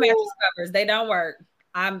waterproof mattress covers. They don't work.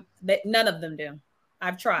 None of them do.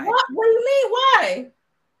 I've tried. What do you mean? Why?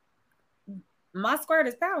 My squirt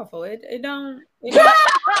is powerful. It don't.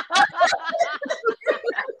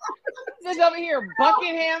 Just over here,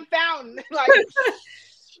 Buckingham Fountain. Like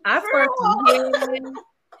I squirt.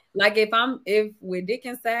 Like if with dick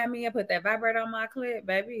inside me, I put that vibrator on my clit,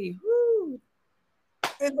 baby. Woo.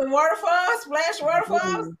 Is the waterfalls, splash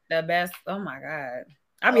waterfalls? The best. Oh my God.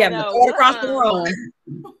 I'll be having to throw it across the room.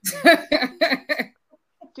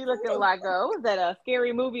 She looking like what was that a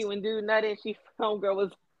scary movie when dude nutted? She homegirl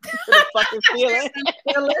was to the fucking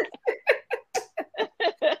ceiling.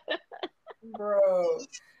 Bro.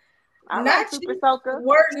 I'm not super soaker.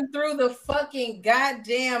 Working through the fucking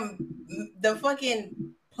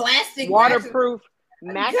plastic waterproof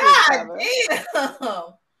mattress cover.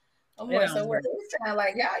 Damn. So we're sound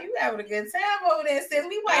like y'all, you having a good time over there, sis.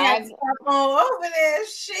 We might have to stop on over there.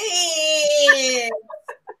 Shit.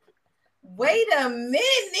 Wait a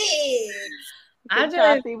minute.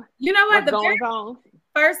 You know what? The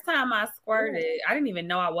first time I squirted, I didn't even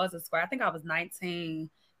know I was a squirt. I think I was 19.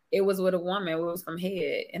 It was with a woman. It was from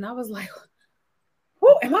head. And I was like,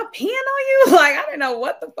 who am I peeing on you? Like, I didn't know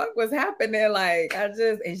what the fuck was happening. Like,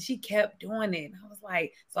 and she kept doing it. I was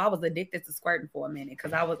like, so I was addicted to squirting for a minute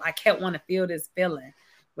because I kept wanting to feel this feeling.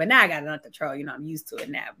 But now I got it under control. You know, I'm used to it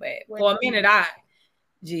now. But for a minute, I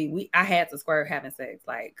had to squirt having sex.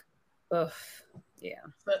 Like, ugh, yeah.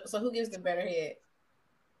 So who gives the better head?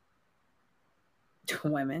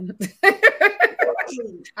 Women.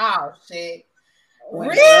 Oh shit!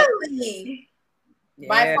 Really? Yeah.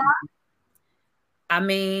 By far. I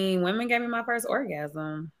mean, women gave me my first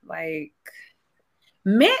orgasm. Like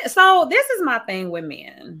men. So this is my thing with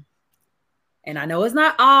men. And I know it's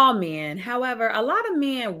not all men. However, a lot of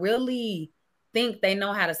men really think they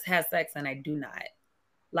know how to have sex and they do not.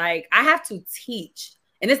 Like I have to teach.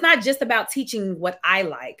 And it's not just about teaching what I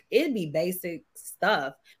like. It'd be basic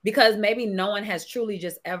stuff because maybe no one has truly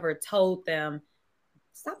just ever told them,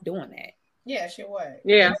 stop doing that. Yeah, she was.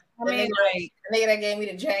 Yeah. I mean, like the nigga that gave me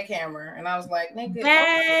the jackhammer, and I was like,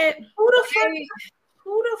 nigga, who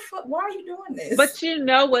the fuck? Why are you doing this? But you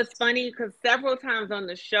know what's funny? Because several times on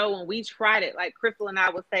the show when we tried it, like Crystal and I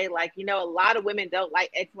would say, like, you know, a lot of women don't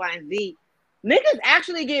like X, Y, and Z. Niggas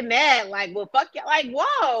actually get mad, like, well, fuck y'all. Like,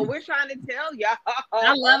 whoa, we're trying to tell y'all.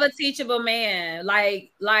 I love a teachable man.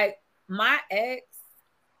 Like my ex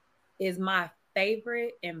is my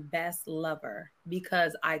favorite and best lover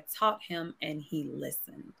because I taught him and he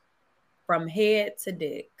listened from head to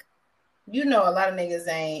dick. You know, a lot of niggas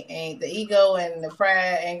ain't the ego and the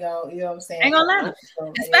pride ain't gonna, you know what I'm saying? Ain't gonna let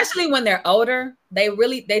them. Especially when they're older, they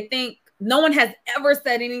think no one has ever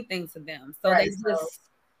said anything to them. So right,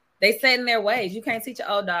 they set in their ways. You can't teach an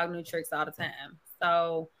old dog new tricks all the time.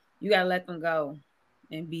 So you gotta let them go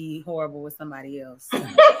and be horrible with somebody else.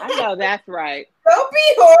 I know that's right. Don't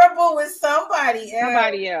be horrible with somebody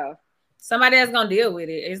else. Somebody that's gonna deal with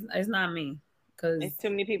it. It's not me. Cause there's too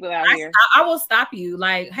many people out here. I will stop you.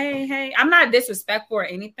 Like, hey, I'm not disrespectful or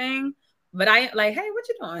anything, but I like, hey, what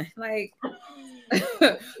you doing? Like,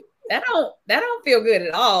 that don't feel good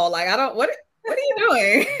at all. Like, I don't. What are you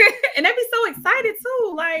doing? And they be so excited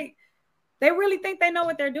too. Like, they really think they know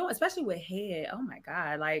what they're doing, especially with head. Oh my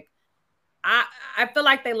God. Like, I feel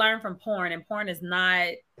like they learn from porn, and porn is not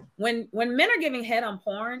when men are giving head on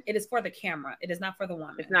porn, it is for the camera. It is not for the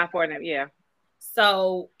woman. It's not for them, yeah.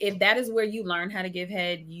 So if that is where you learn how to give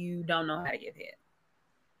head, you don't know how to give head.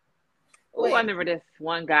 Oh, I remember this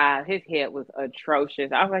one guy. His head was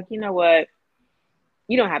atrocious. I was like, you know what?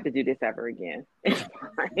 You don't have to do this ever again. It's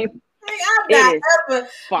fine.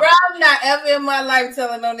 I'm not ever in my life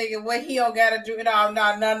telling no nigga what he don't gotta do.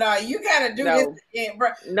 No. You gotta do this again, bro.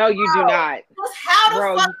 No, you do not.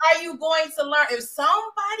 How the fuck are you going to learn if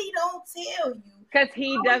somebody don't tell you? Because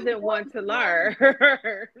he doesn't want to learn.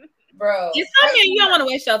 Bro. It's some man you don't want to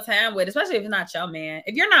waste your time with, especially if it's not your man.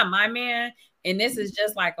 If you're not my man and this is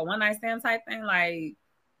just like a one night stand type thing, like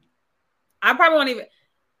I probably won't even.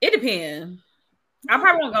 It depends. I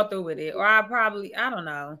probably won't go through with it, or I don't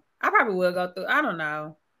know. I probably will go through. I don't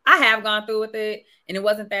know. I have gone through with it, and it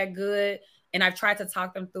wasn't that good. And I've tried to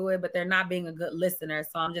talk them through it, but they're not being a good listener.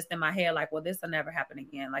 So I'm just in my head like, well, this will never happen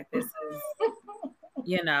again. Like this is,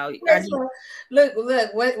 you know. Look.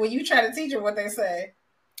 When you try to teach them what they say.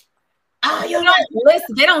 Oh, you don't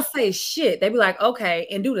listen. They don't say shit. They be like, okay,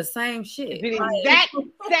 and do the same shit. Do the exact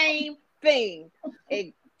same thing.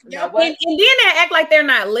 And then they act like they're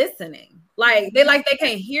not listening. Like they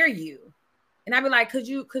can't hear you. And I'd be like, could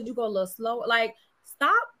you go a little slower? Like,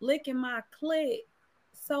 stop licking my clit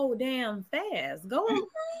so damn fast. Go a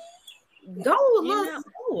little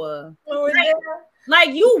slower. Like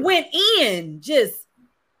you went in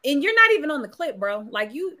and you're not even on the clip, bro.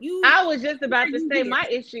 Like you I was just about to say my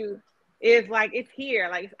issue is like it's here.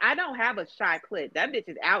 Like I don't have a shy clit. That bitch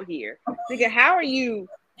is out here. Nigga, how are you?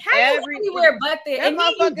 Everywhere but there. And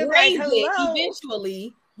then you graze it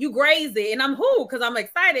eventually. You graze it, and I'm because I'm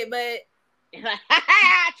excited, but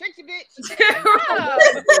trick you, bitch.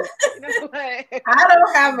 I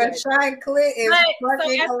don't have a shy clit. So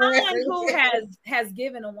as someone who has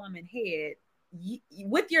given a woman head,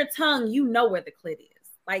 with your tongue, you know where the clit is.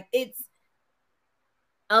 Like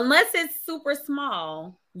unless it's super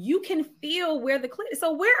small, you can feel where the clit is.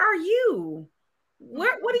 So where are you? What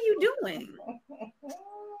are you doing?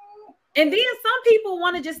 And then some people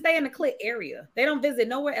want to just stay in the clit area. They don't visit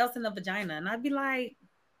nowhere else in the vagina. And I'd be like,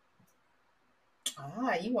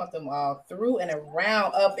 you want them all through and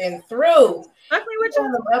around, up and through. I think what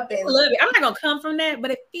you them up and love it. I'm not gonna come from that,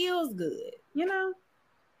 but it feels good, you know.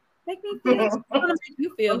 Make me feel. Make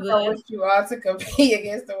you feel good. I want you all to compete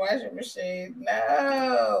against the washing machine.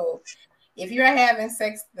 No, if you're having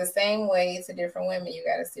sex the same way to different women, you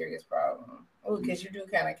got a serious problem. Oh, because you do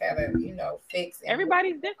kind of, fix.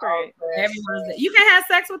 Everybody's different. You can have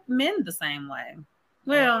sex with men the same way.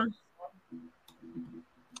 Well,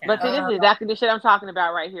 but see, this is exactly the shit I'm talking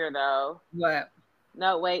about right here, though. What?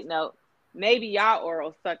 No, wait, no. Maybe y'all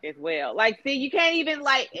oral suck as well. Like, see, you can't even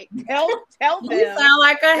tell them. You sound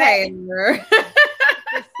like a hater.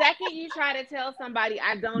 The second you try to tell somebody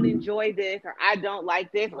I don't enjoy this or I don't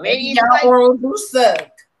like this, maybe y'all oral do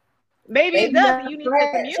suck. Maybe it does. You need to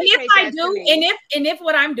communicate. If I do, and if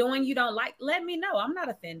what I'm doing you don't like, let me know. I'm not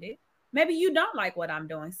offended. Maybe you don't like what I'm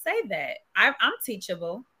doing. Say that. I'm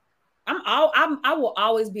teachable. I will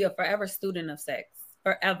always be a forever student of sex.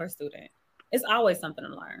 Forever student. It's always something to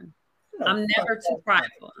learn. I'm never too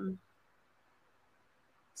prideful.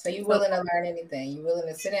 So you willing to learn anything? You willing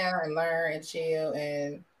to sit down and learn and chill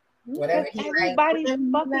and whatever he likes? Everybody's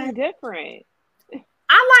fucking different.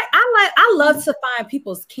 I love to find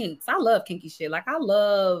people's kinks. I love kinky shit. Like I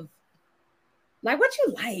love, like what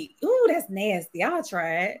you like. Ooh, that's nasty. I'll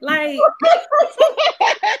try it. Like,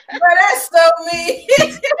 but that's so me. That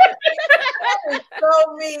is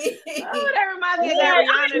so me. Oh, that reminds me of Ariana.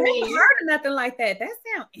 I ain't heard of nothing like that. That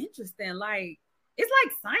sounds interesting. Like it's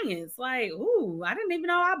like science. Like, ooh, I didn't even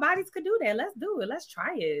know our bodies could do that. Let's do it. Let's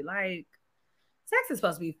try it. Like, sex is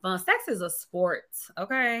supposed to be fun. Sex is a sport.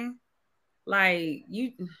 Okay. Like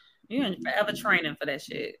you're forever training for that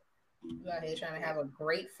shit. You out here trying to have a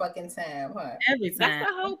great fucking time, huh? Every time. That's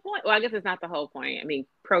the whole point. Well, I guess it's not the whole point. I mean,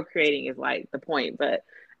 procreating is like the point, but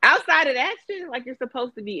outside of that shit, like you're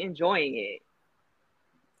supposed to be enjoying it.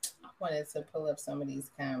 I wanted to pull up some of these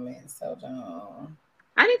comments. So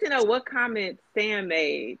I need to know what comment Sam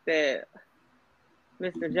made that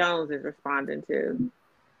Mr. Jones is responding to.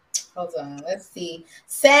 Hold on, let's see.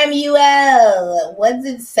 Samuel, what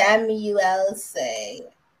did Samuel say?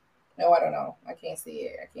 No, I don't know. I can't see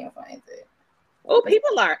it. I can't find it. Oh,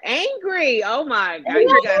 people are angry. Oh my God.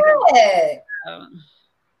 You guys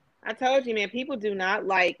I told you, man, people do not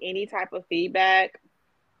like any type of feedback.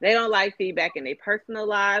 They don't like feedback in their personal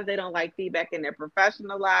lives. They don't like feedback in their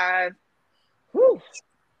professional lives. Whew.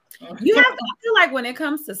 You have to, I feel like when it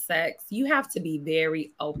comes to sex, you have to be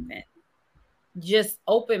very open. Just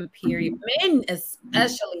open, period. Men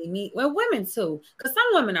especially need, well, women too, because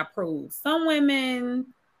some women are prudes. Some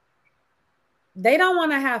women, they don't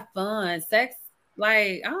want to have fun. Sex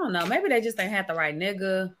Like, I don't know. Maybe they just ain't had the right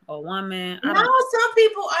nigga or woman. No, some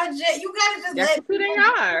people are just, you gotta just That's who they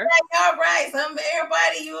are. All right,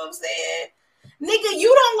 everybody, you know what I'm saying? Nigga,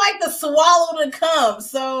 you don't like to swallow the cum,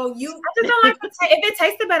 so you. I just don't like the taste. If it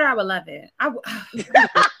tasted better, I would love it. I'm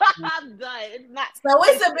done. It's not. So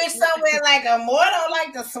it's a bitch somewhere like a more don't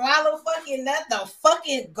like to swallow fucking nut. The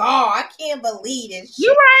fucking gall. I can't believe this.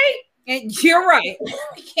 You right. And you're right.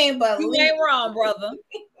 I can't believe you ain't wrong, brother.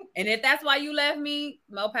 And if that's why you left me,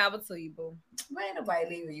 more power to you, boo. Ain't nobody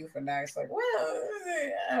leaving you for nice. Like,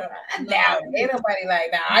 well, I doubt it. Ain't nobody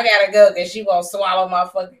like, nah, I gotta go because she won't swallow my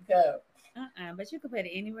fucking cup. But you could put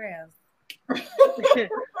it anywhere else.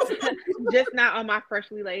 Just not on my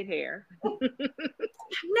freshly laid hair. I've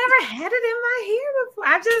never had it in my hair before.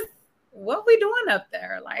 What we doing up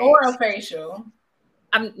there? Like oral facial.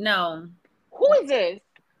 No. Who is this?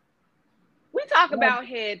 We talk about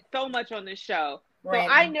head so much on this show. Randy.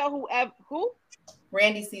 So I know who?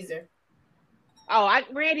 Randy Caesar. Oh,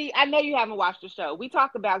 Randy, I know you haven't watched the show. We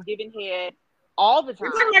talk about giving head all the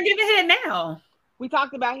time. We're talking about giving head now. We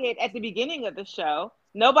talked about head at the beginning of the show.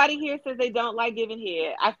 Nobody here says they don't like giving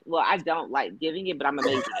head. I don't like giving it, but I'm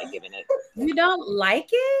amazing at giving it. You don't like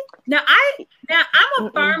it? Now I'm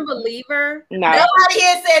a firm believer. No. Nobody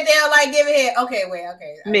here said they don't like giving head. Okay, wait,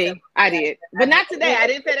 okay. Me, I did. But not today. I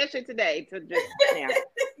didn't say that shit today. To just now.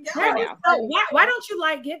 Right now. So why don't you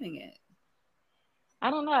like giving it?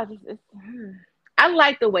 I don't know. I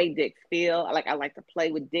like the way dicks feel. I like to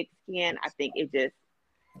play with dick skin. I think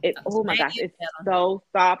oh my gosh, it's so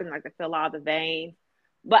soft and like to feel all the veins.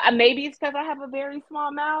 But maybe it's because I have a very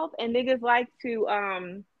small mouth and niggas like to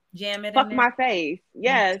jam it. Fuck my face.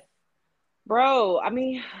 Yes, bro. I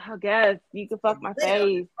mean, I guess you can fuck my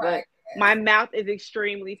face, but my mouth is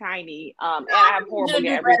extremely tiny. And I have horrible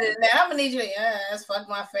better than that. I'm gonna need you to fuck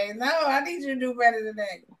my face. No, I need you to do better than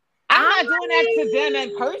that. I'm not doing that to them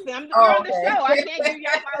in person. I'm doing on the show. I can't give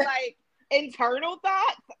y'all my internal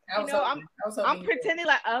thoughts. I'm pretending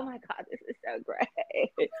like, oh my god, this is so great.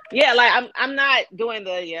 Yeah, like I'm not doing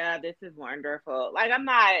this is wonderful. Like I'm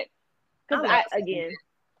not, because I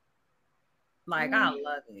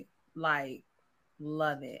love it. Like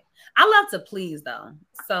love it. I love to please though,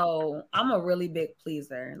 so I'm a really big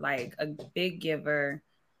pleaser, like a big giver.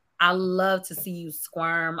 I love to see you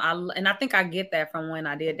squirm. And I think I get that from when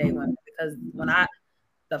I did date women, because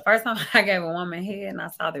the first time I gave a woman head and I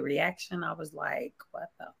saw the reaction, I was like,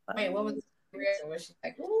 what the fuck? Wait, what was the reaction? Was she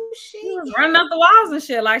like, oh, she was running up the walls and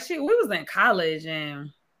shit? Like we was in college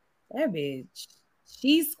and that bitch,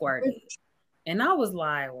 she squirted. And I was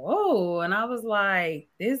like, whoa. And I was like,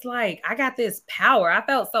 I got this power. I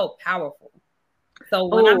felt so powerful. So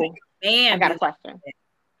when I met a man, I got a question.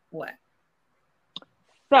 What?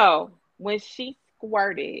 So when she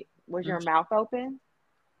squirted, was your mouth open?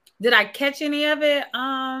 Did I catch any of it?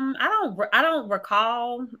 I don't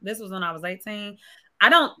recall. This was when I was 18.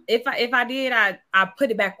 If I did, I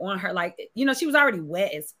put it back on her. Like, she was already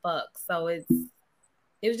wet as fuck. So it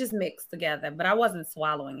was just mixed together, but I wasn't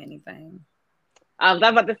swallowing anything. I was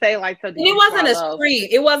about to say, like, so it wasn't a stream.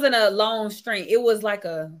 It wasn't a long string. It was like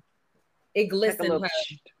it glistened. Like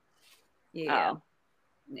yeah. Oh.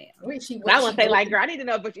 Yeah. I want to say, like, girl, I need to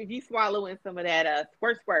know if you swallowing some of that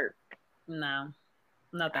squirt. No,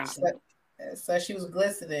 thank you. So she was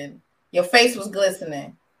glistening. Your face was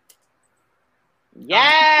glistening.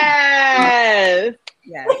 Yes.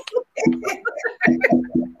 Yes.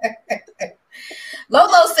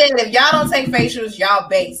 Lolo said, if y'all don't take facials, y'all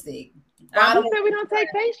basic. I said we don't take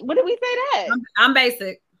facials. When did we say that? I'm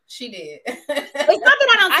basic. She did. It's not that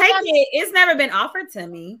I don't take it. It's never been offered to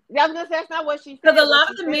me. Yeah, I was gonna say that's not what she said. Because a lot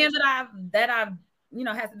of the men that I've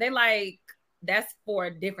they like, that's for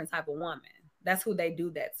a different type of woman. That's who they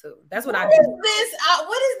do that to. That's what I do. What is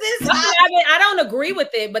this? I don't agree with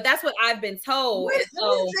it, but that's what I've been told. What is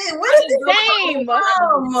this? Same.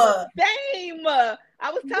 I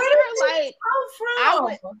was telling her,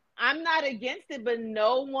 like, I'm not against it, but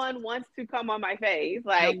no one wants to come on my face.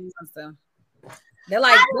 Like, they're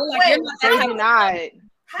like, you're not.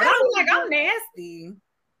 But I'm like, I'm nasty.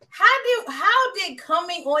 How did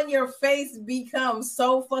coming on your face become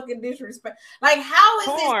so fucking disrespectful? Like, how is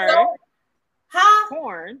it so?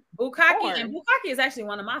 Porn. Bukkake. And bukkake is actually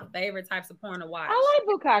one of my favorite types of porn to watch. I like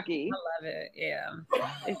bukkake. I love it. Yeah.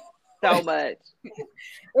 It's so much. It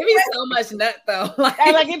be so much nut though.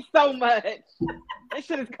 Like it's so much. That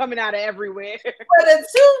shit is coming out of everywhere. For the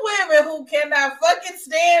two women who cannot fucking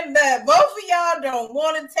stand that, both of y'all don't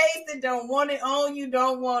want to taste it, don't want it on you,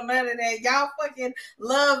 don't want none of that. Y'all fucking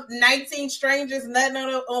love 19 strangers nutting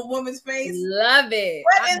on a woman's face. Love it.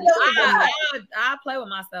 I play with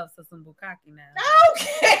myself to some bukkake now.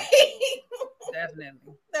 Okay.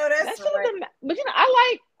 Definitely. No, that's right. But you know,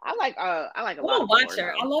 I like a lot of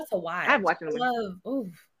watcher. I love to watch. I've watched them.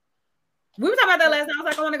 We were talking about that last night. I was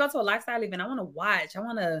like, I want to go to a lifestyle event. I want to watch.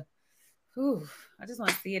 I just want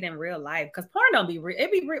to see it in real life because porn don't be real.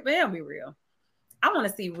 It don't be real. I want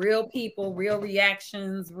to see real people, real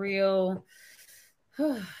reactions, real.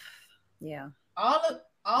 Yeah. All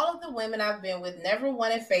of the women I've been with never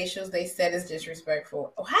wanted facials. They said it's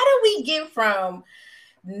disrespectful. How do we get from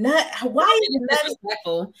why is it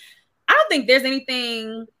disrespectful? I don't think there's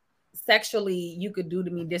anything sexually you could do to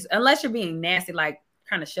me unless you're being nasty, like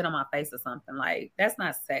kind of shit on my face or something. Like that's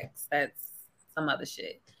not sex. That's some other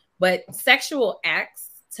shit. But sexual acts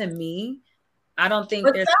to me, I don't think.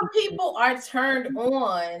 But some people are turned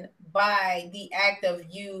on by the act of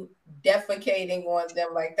you defecating on them.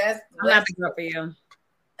 Like that's not the girl for you.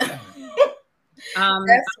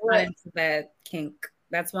 That's that kink.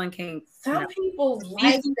 That's one kink. Some people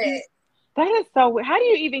like that. That is so weird. How do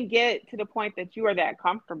you even get to the point that you are that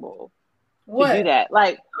comfortable to do that?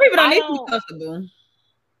 Like people don't need to be comfortable.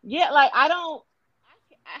 Yeah, like I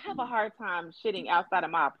have a hard time shitting outside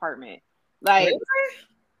of my apartment. Like really?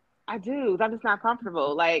 I do. I'm just not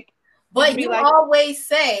comfortable. Like, but you always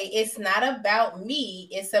say it's not about me,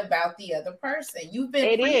 it's about the other person. You've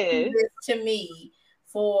been preaching this to me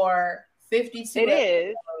for 52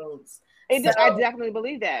 episodes. I definitely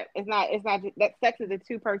believe that. It's not that sex is a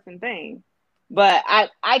two-person thing. But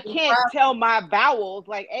I can't tell my bowels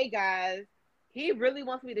like, hey guys, he really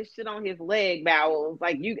wants me to shit on his leg bowels.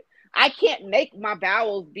 Like I can't make my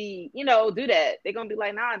bowels be, do that. They're gonna be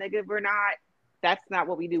like, nah, nigga, we're not. That's not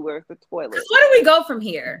what we do. Where's the toilet? Where do we go from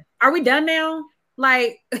here? Are we done now?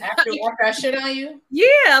 Like after I shit on you?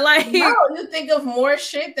 Yeah, like no, you think of more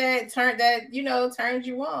shit that turns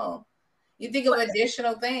you on. You think of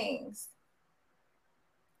additional things.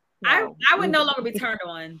 No. I would no longer be turned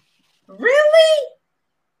on. Really?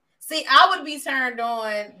 See, I would be turned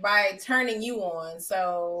on by turning you on.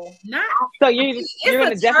 So you're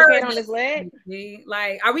gonna defecate on his leg?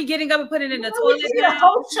 Like, are we getting up and putting it in the toilet? We did a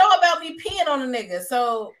whole show about me peeing on a nigga.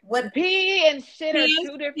 So what? Pee and shit are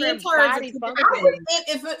two different body functions.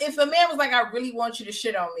 If a man was like, I really want you to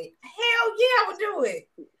shit on me, hell yeah, I would do it.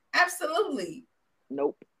 Absolutely.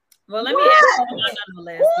 Nope. Well, let me ask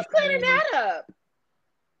you. Who's cleaning that up?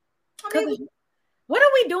 What are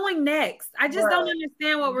we doing next? I just don't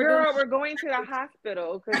understand what we're doing. We're going to the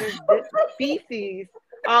hospital because there's feces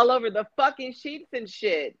all over the fucking sheets and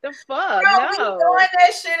shit. The fuck? No. We throwing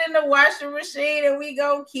that shit in the washing machine and we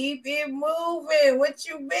gonna keep it moving. What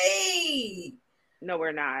you mean? No,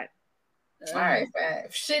 we're not. All right, fine.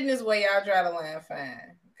 Shitting is where y'all draw the line,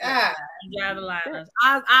 fine. God. Draw the line.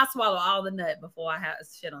 I swallow all the nut before I have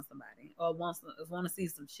shit on somebody or want to see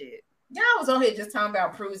some shit. Y'all was on here just talking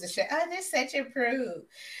about prudes and shit. Oh, this such a prude.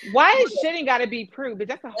 Why is shitting got to be prude? But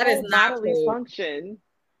that's a whole bodily function.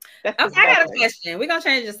 Okay, I got a question. We're going to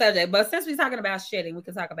change the subject. But since we're talking about shitting, we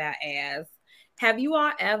can talk about ass. Have you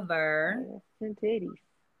all ever... Ass and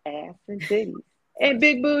titties. And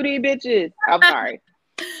big booty bitches. I'm sorry.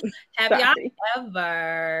 Have y'all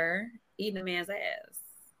ever eaten a man's ass?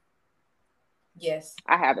 Yes.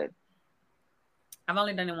 I haven't. I've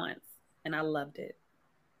only done it once. And I loved it.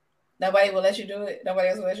 Nobody will let you do it. Nobody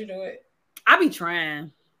else will let you do it. I be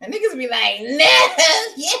trying. And niggas be like, no,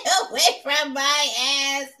 get away from my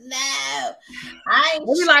ass. No. They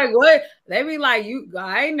be like, what? They be like, you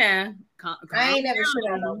guy now. I ain't never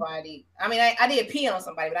shit on nobody. I mean, I did pee on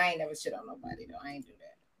somebody, but I ain't never shit on nobody, though. I ain't do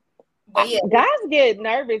that. But yeah. Guys get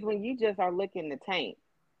nervous when you just are licking the taint.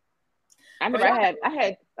 I remember I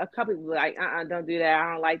had a couple people like, don't do that.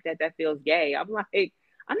 I don't like that. That feels gay. I'm like,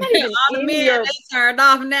 I'm not even they turned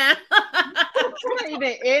off now. I'm not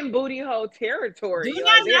even in booty hole territory. Do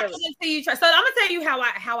not until you try. So I'm gonna tell you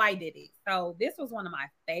how I did it. So this was one of my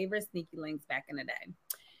favorite sneaky links back in the day,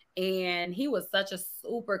 and he was such a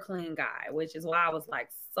super clean guy, which is why I was like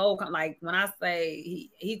so like when I say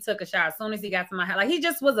he took a shower as soon as he got to my house, like he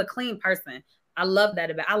just was a clean person. I love that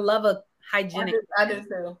about. I love a hygienic. I do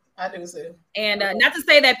too. And not to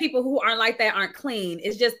say that people who aren't like that aren't clean.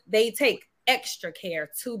 It's just they take extra care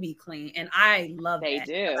to be clean, and I love they that.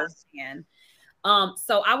 Do. And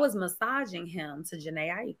so I was massaging him to Janae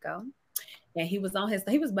Aiko, and he was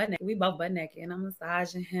butt naked. We both butt naked, and I'm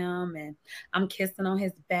massaging him, and I'm kissing on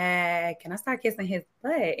his back, and I start kissing his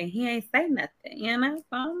butt, and he ain't say nothing, So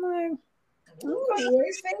I'm like, Ooh, you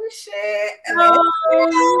ain't saying shit.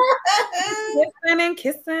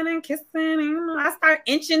 Kissing and I start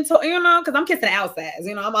inching to, because I'm kissing the outsides.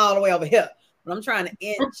 I'm all the way over here, but I'm trying to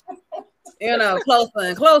inch, closer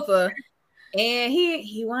and closer. And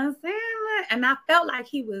he wasn't saying that, and I felt like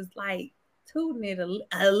he was like tooting it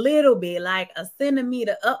a little bit, like a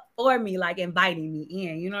centimeter up for me, like inviting me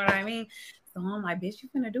in. You know what I mean? So I'm like, bitch, you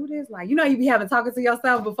finna do this? Like, you be having talking to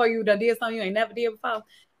yourself before you done did something you ain't never did before.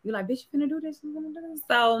 You like, bitch, you finna do this? You finna do this?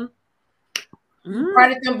 So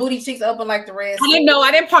parted them booty cheeks open like the red.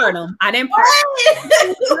 I didn't part them. I didn't part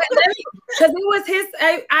them. Because it was his.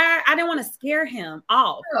 I didn't want to scare him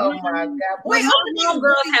off. Oh my God! Wait,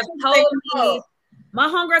 my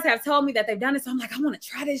homegirls have told me that they've done it. So I'm like, I want to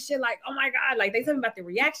try this shit. Like, oh my God! Like they tell me about the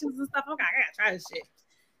reactions and stuff. Okay, I gotta try this shit.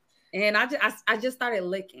 And I just started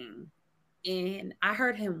licking, and I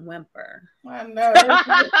heard him whimper. I know.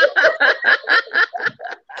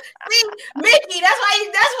 See, Mickey, that's why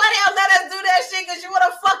they don't let us do that shit, because you would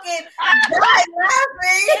have fucking died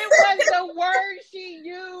laughing. It was the word she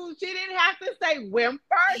used. She didn't have to say whimper.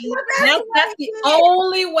 That's the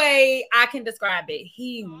only way I can describe it.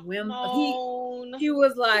 He whimpered. He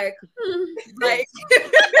was like, like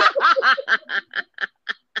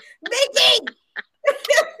Mickey.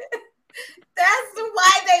 That's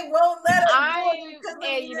why they won't let us do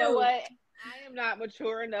it. And you know what? I am not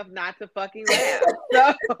mature enough not to fucking laugh.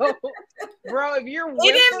 So, bro, if you're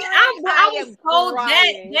whispering, I was told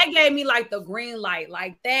that gave me like the green light,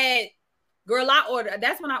 like that. Girl,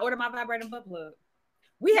 that's when I ordered my vibrating butt plug.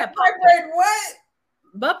 We have vibrating what?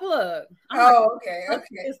 Butt plug. Okay.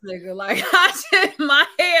 This nigga, like, in my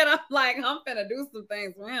head, I'm like, I'm finna do some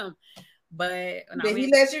things with him. But did he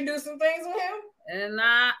let you do some things with him? And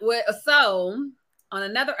so on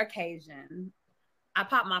another occasion, I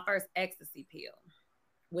popped my first ecstasy pill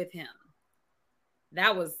with him.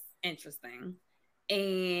 That was interesting.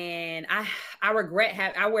 And I regret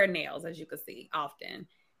I wear nails, as you can see, often.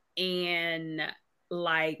 And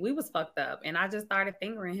like we was fucked up, and I just started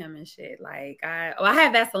fingering him and shit. Like I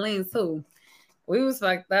had Vaseline too. We was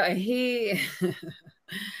fucked up, and he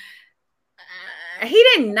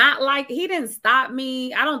didn't stop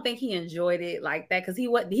me. I don't think he enjoyed it like that, because he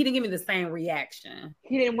didn't give me the same reaction.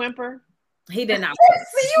 He didn't whimper. He did not.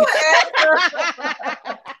 See you,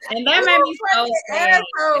 and that made me so sad.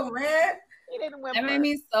 Asshole, man. He didn't whimper. That made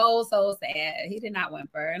me so sad. He did not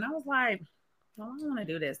whimper, and I was like, well, I want to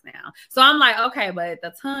do this now. So I'm like, okay, but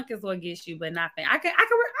the tongue is what gets you, but not that. I'm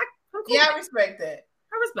cool. Yeah, I respect that.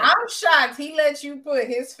 I'm shocked he let you put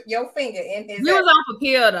your finger in his. He was off a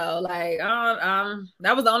pill though. Like,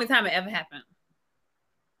 that was the only time it ever happened.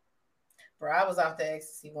 Bro, I was off the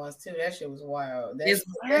ecstasy once too. That shit was wild. It's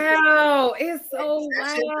wild. It's so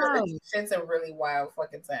wild. It's a really wild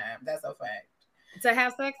fucking time. That's a fact. To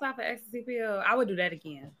have sex off an ecstasy pill, I would do that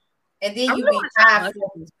again. And then you be high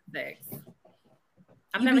for sex.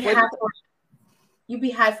 You be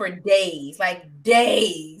high for days, like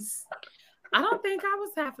days. I don't think I was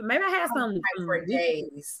high for. Maybe I had some high for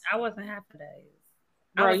days. I wasn't high for days.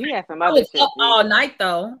 Bro, you had some other shit. Up all night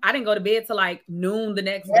though. I didn't go to bed till like noon the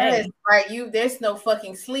next day. Right, there's no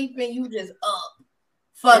fucking sleeping. You just up,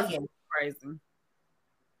 fucking crazy.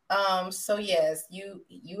 So yes, you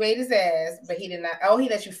ate his ass, but he did not. Oh, he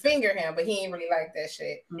let you finger him, but he ain't really like that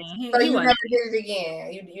shit. So you never did it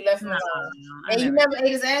again. You left him alone, and you never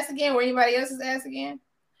ate his ass again, or anybody else's ass again.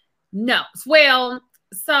 No. Well,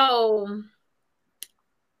 so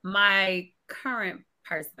my current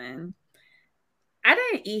person, I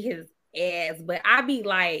didn't eat his ass, but I be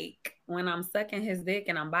like, when I'm sucking his dick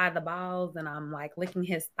and I'm by the balls and I'm like licking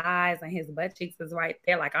his thighs and his butt cheeks is right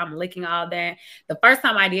there, like I'm licking all that. The first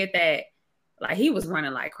time I did that, like he was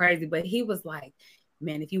running like crazy, but he was like,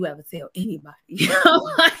 man, if you ever tell anybody.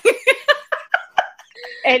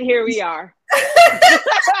 And here we are.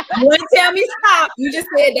 You wouldn't tell me stop. You just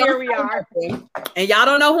said here we are. And y'all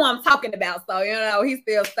don't know who I'm talking about. So, he's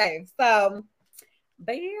still safe. So,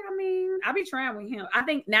 but yeah, I mean, I be trying with him. I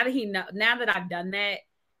think now that I've done that,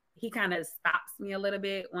 he kind of stops me a little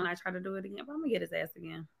bit when I try to do it again. But I'm gonna get his ass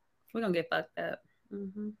again. We're gonna get fucked up.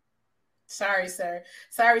 Mm-hmm. Sorry, sir.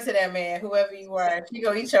 Sorry to that man, whoever you are. He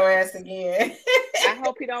gonna eat your ass again. I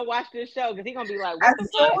hope he don't watch this show because he gonna be like, what the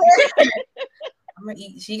fuck?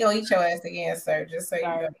 She gonna eat your ass again, sir. Just so you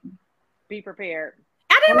know. Be prepared.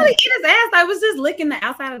 I didn't really eat his ass. I was just licking the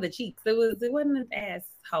outside of the cheeks. It wasn't his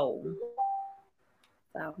asshole.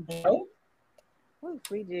 So, oh,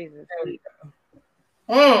 sweet Jesus.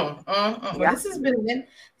 Well, this has been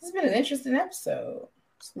an interesting episode.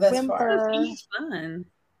 Thus far. It's fun.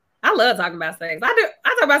 I love talking about sex.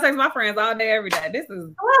 I talk about sex with my friends all day, every day. This is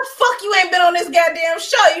what the fuck you ain't been on this goddamn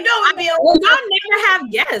show. You know we be on. Well, y'all never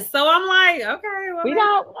have guests, so I'm like, okay, well, we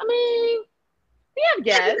don't. I mean, we have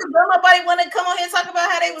guests. Nobody want to come on here and talk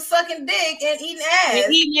about how they was sucking dick and eating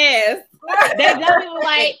ass. They definitely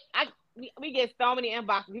like. We get so many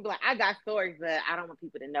inboxes. People like, I got stories, but I don't want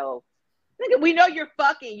people to know. Nigga, we know you're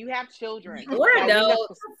fucking. You have children. We're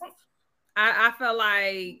adults. I feel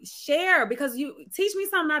like share because you teach me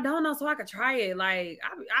something I don't know so I could try it. Like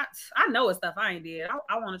I know it's stuff I ain't did.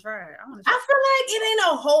 I want to try it. I feel like it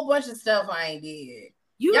ain't a whole bunch of stuff I ain't did.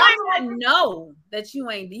 You might not know that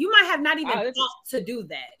you ain't. You might have not even thought to do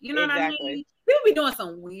that. You know what I mean? People be doing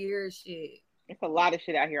some weird shit. It's a lot of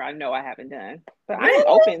shit out here I know I haven't done, but I am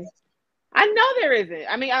open. I know there isn't.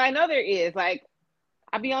 I mean, I know there is. Like,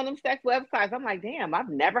 I be on them sex websites. I'm like, damn, I've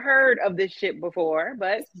never heard of this shit before.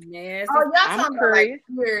 But y'all talking about like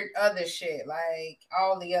weird other shit, like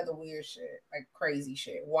all the other weird shit, like crazy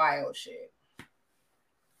shit, wild shit.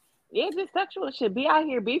 Yeah, just sexual shit. Be out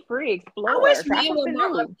here, be free, explore. I wish men would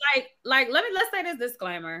more let's say this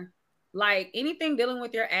disclaimer. Like anything dealing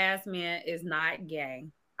with your ass man is not gay.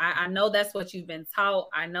 I know that's what you've been taught.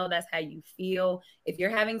 I know that's how you feel. If you're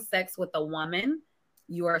having sex with a woman,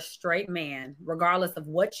 you are a straight man, regardless of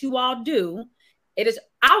what you all do. It is,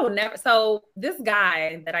 I will never. So this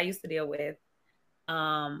guy that I used to deal with,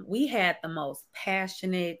 we had the most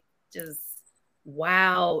passionate, just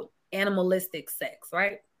wild, animalistic sex,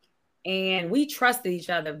 right? And we trusted each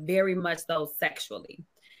other very much so sexually.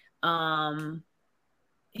 I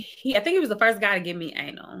think he was the first guy to give me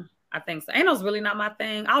anal. I think so. Anal's really not my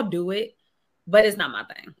thing. I'll do it, but it's not my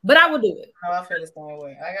thing. But I will do it. Oh, I feel the same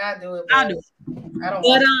way. I gotta do it. I'll do it. I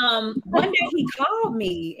don't. But one day he called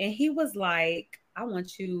me and he was like, "I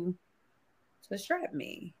want you to strap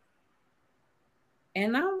me,"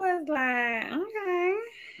 and I was like, "Okay."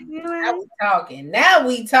 You know, Now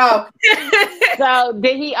we talking. So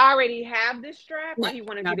did he already have this strap, or he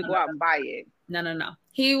wanted you to go out and buy it? No.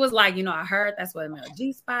 He was like, I heard that's what a male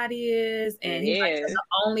G-spot is, and he's like, you're the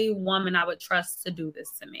only woman I would trust to do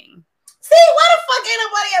this to me. See, why the fuck ain't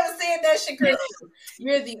nobody ever said that shit, Chris?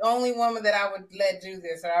 You're the only woman that I would let do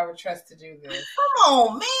this, or I would trust to do this. Come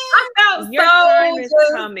on, man. I felt your time is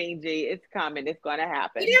coming, G. It's coming. It's gonna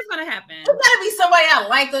happen. It is gonna happen. It gotta be somebody I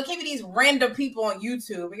like. Though, it can't be these random people on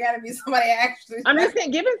YouTube. It gotta be somebody actually. I'm just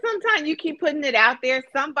saying, give it some time. You keep putting it out there.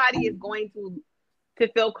 Somebody is going to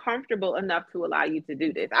feel comfortable enough to allow you to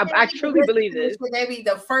do this. I truly believe this. Maybe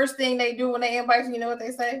the first thing they do when they invite you know what they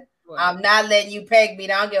say? What? I'm not letting you peg me.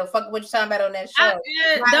 I don't give a fuck what you're talking about on that show.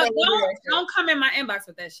 Don't come in my inbox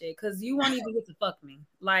with that shit because you won't even get to fuck me.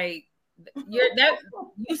 Like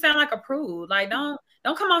you sound like a prude. Like don't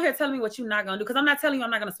come out here telling me what you're not gonna do because I'm not telling you I'm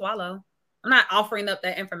not gonna swallow. I'm not offering up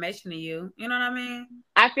that information to you. You know what I mean?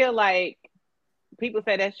 I feel like people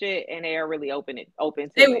say that shit and they are really open to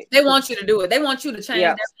it. They want you to do it. They want you to change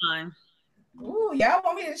their mind. Ooh, y'all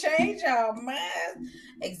want me to change y'all mind?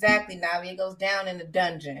 Exactly, Navi. It goes down in the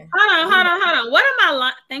dungeon. Hold on. What am I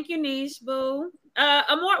lying? Thank you, Niche Boo.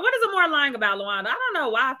 What is Amore lying about, Luanda? I don't know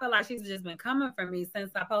why I feel like she's just been coming for me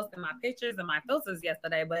since I posted my pictures and my filters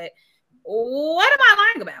yesterday. But what am I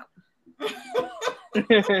lying about?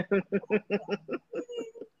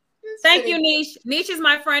 Thank you, Niche. Niche is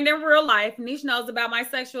my friend in real life. Niche knows about my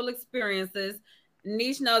sexual experiences.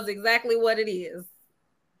 Niche knows exactly what it is.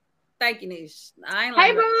 Thank you, Niche.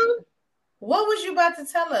 Hey, boo. What was you about to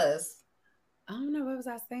tell us? I don't know. What was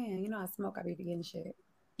I saying? I smoke. I be forgetting shit.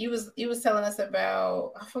 You was telling us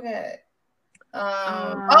about. I forgot.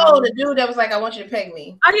 The dude that was like, "I want you to peg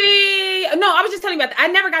me." No, I was just telling you about that. I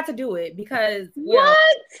never got to do it because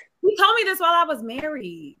what? He told me this while I was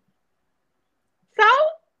married. So.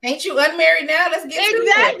 Ain't you unmarried now? Let's get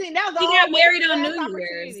exactly. To it. He got married on New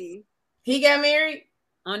Year's. He got married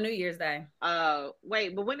on New Year's Day.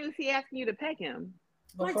 Wait, but when was he asking you to peg him?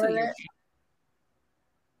 Before that?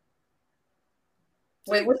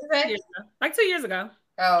 Wait, what's that? Like 2 years ago.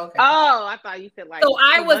 Oh, okay. Oh, I thought you said like. So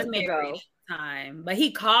I was married at the time, but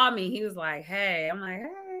he called me. He was like, "Hey," I'm like,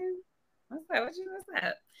 "Hey, what's that? What's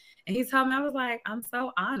that?" And he told me, I was like, "I'm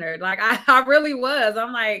so honored." Like I really was.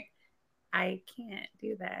 I'm like, I can't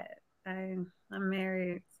do that. I'm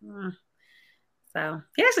married. So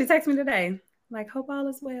he actually texted me today. Like, hope all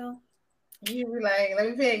is well. You were like, let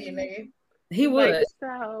me peg you, nigga. He would. Like,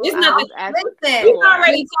 so it's nothing. He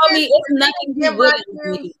already told me it's nothing he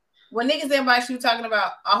wouldn't. When niggas inbox you talking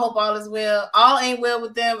about, I hope all is well, all ain't well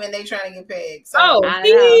with them and they trying to get pegged. So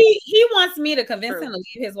he wants me to convince him to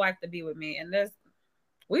leave his wife to be with me. And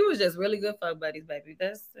we was just really good fuck buddies, baby.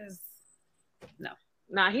 This is no.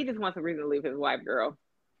 Nah, he just wants a reason to leave his wife, girl.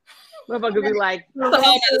 Motherfucker be like, that's a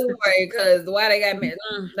whole other story because why they got married.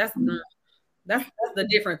 That's the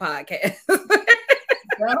different podcast.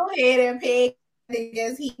 Go ahead and peg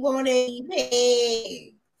because he wanted to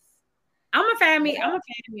peg. I'm a family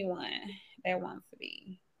one that wants to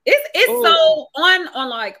be. It's so on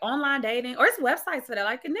like online dating or it's websites for that.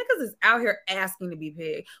 Like the niggas is out here asking to be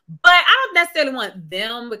pegged, but I don't necessarily want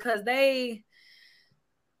them because they.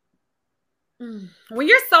 When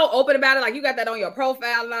you're so open about it, like you got that on your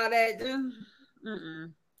profile and all that.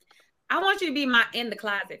 I want you to be my in the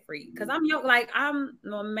closet freak because I'm young. Like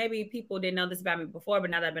well, maybe people didn't know this about me before,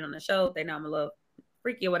 but now that I've been on the show, they know I'm a little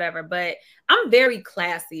freaky or whatever. But I'm very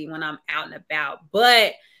classy when I'm out and about.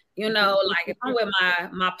 But you know, like if I'm with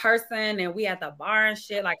my person and we at the bar and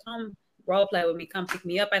shit, like come role play with me, come pick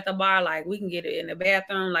me up at the bar, like we can get it in the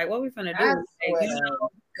bathroom. Like what we finna do? Like, you know?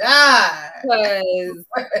 God, what's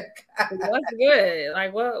good?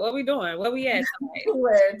 Like what we doing? Where we at tonight?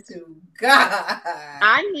 Swear to God,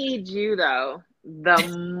 I need you though. The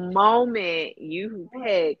moment you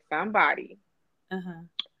peg somebody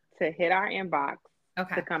to hit our inbox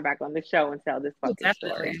to come back on the show and tell this fucking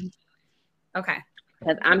story. Okay,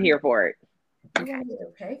 because I'm here for it. Okay,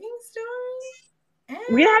 a pegging story.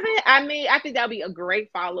 We haven't. I mean, I think that'll be a great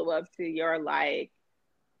follow up to your like.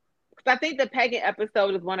 I think the pegging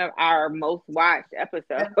episode is one of our most watched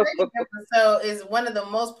episodes. The pegging episode is one of the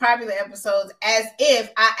most popular episodes, as if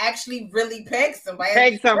I actually really pegged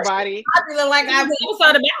somebody. Popular, like I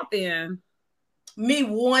thought about then. Me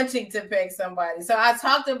wanting to peg somebody. So I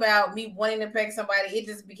talked about me wanting to peg somebody. It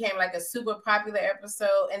just became like a super popular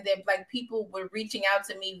episode, and then like people were reaching out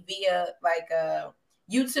to me via like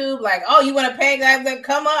YouTube, like, oh, you want to peg? I'm like,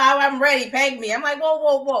 come on, I'm ready. Peg me. I'm like,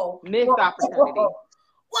 whoa. Missed opportunity.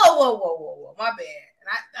 Whoa, my bad. And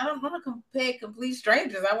I don't want to peg complete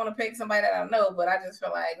strangers. I want to peg somebody that I know, but I just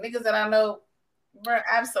feel like niggas that I know, bro,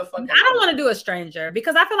 I'm so fucking. I don't want to do a stranger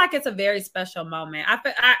because I feel like it's a very special moment.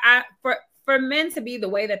 For men to be the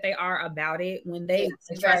way that they are about it when they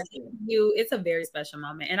trust you, it's a very special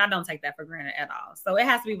moment, and I don't take that for granted at all. So it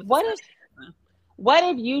has to be with what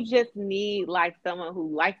if you just need like someone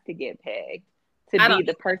who likes to get pegged to be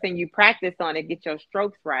the person you practice on and get your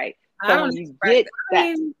strokes right? So when you get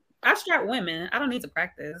that, I strap women. I don't need to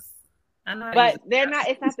practice. I know, but they're not.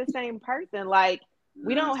 It's not the same person. Like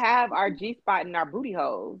we don't have our G spot in our booty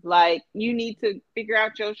holes. Like you need to figure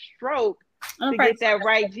out your stroke to get that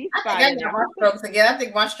right G spot. I got my strokes again. I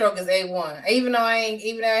think my stroke is A1. Even though I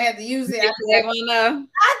had to use it, I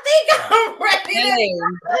think I'm ready.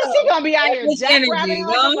 She gonna be out here jackrabbing. I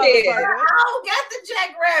don't got the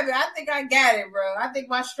jackrabbit. I think I got it, bro. I think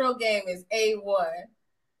my stroke game is A1.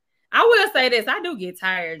 I will say this. I do get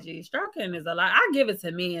tired, G. Stroking is a lot. I give it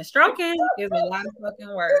to me. And stroking is a lot of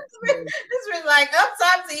fucking work. This was like, up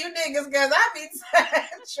top to you niggas because I be tired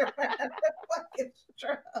trying to fucking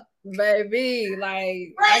stroke. Baby,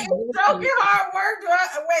 like. Right, stroking hard work.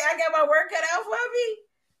 I got my work cut out for me?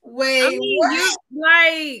 Wait, I mean,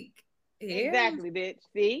 what? Exactly, bitch.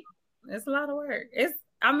 See? It's a lot of work. Ask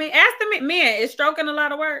the men, is stroking a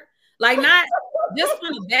lot of work? Like not just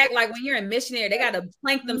from the back, like when you're in missionary, they got to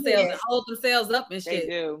plank themselves and hold themselves up and shit. They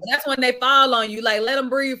do. That's when they fall on you. Like let them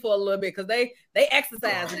breathe for a little bit because they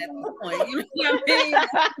exercise at that point. You know what I mean?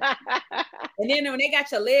 And then when they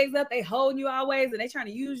got your legs up, they holding you always, and they trying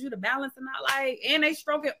to use you to balance and not like, and they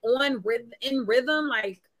stroking on rhythm,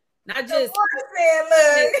 like. Not just look.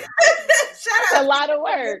 Shut up. A lot of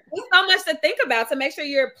work. It's so much to think about to make sure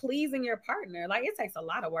you're pleasing your partner. Like it takes a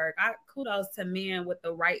lot of work. Kudos to men with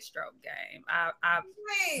the right stroke game. I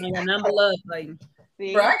number love for you.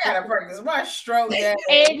 See? Bro, I gotta practice my stroke game.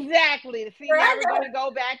 Exactly. See, now we're gonna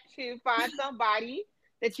go back to find somebody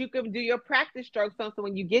that you can do your practice strokes on. So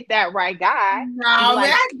when you get that right guy,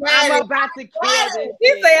 I'm about to kill this.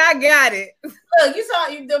 You say I got it. Look, you saw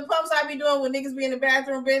the pumps I be doing when niggas be in the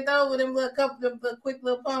bathroom bent over them little quick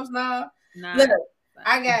little pumps now. Nah, look,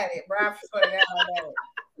 I got it, bro. I swear to God, I got it.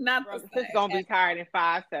 Not this gonna be tired in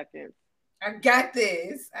 5 seconds. I got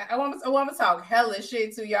this. I want to talk hella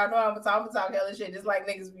shit too. Y'all know I'm gonna talk hella shit just like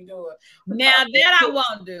niggas be doing. Now that I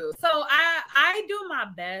won't do. So I do my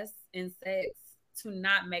best in sex to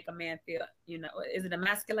not make a man feel, is it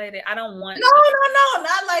emasculated? I don't want No,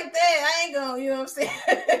 not like that. I ain't gonna, you know what I'm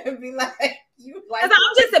saying? Be like you like I'm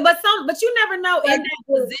just but you never know in that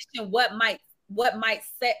position what might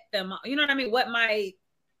set them, you know what I mean? What might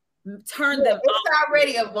turn them it's off.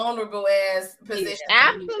 already a vulnerable ass position.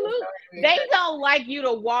 Absolutely. They don't like you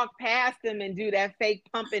to walk past them and do that fake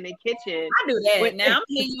pump in the kitchen. I do that. Now I'm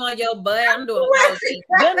hitting you on your butt. I'm doing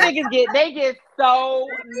them niggas get so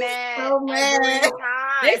mad. So mad.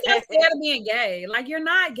 They so scared of being gay. Like, you're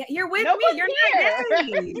not gay. You're with me. You're not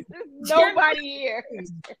gay. Nobody here.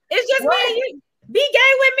 It's just me and you. Be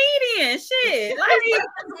gay with me then. Shit. Like,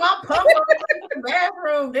 my pump in the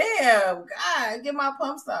bathroom. Damn. God, get my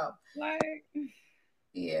pumps off. Like,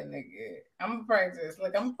 yeah, nigga. I'm gonna practice.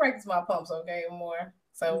 Look, I'm gonna practice my pumps, okay, more.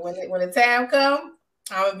 So when the time comes,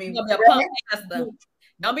 I'm gonna be pump master.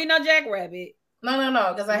 Don't be no jackrabbit.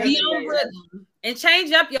 No, because I hate your rhythm and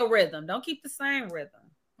change up your rhythm. Don't keep the same rhythm.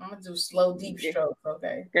 I'm gonna do slow, deep strokes,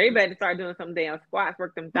 okay? Girl, you better start doing some damn squats,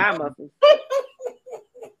 work them thigh muscles.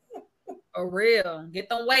 For real. Get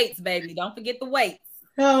them weights, baby. Don't forget the weights.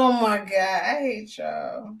 Oh my God. I hate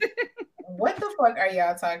y'all. What the fuck are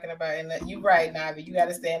y'all talking about? You right, Navi. You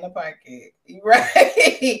gotta stay in the pocket. You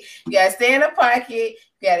right. You gotta stay in the pocket.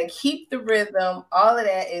 You gotta keep the rhythm. All of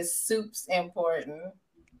that is soup's important.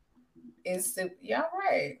 It's soup. Y'all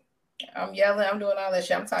right. I'm yelling. I'm doing all that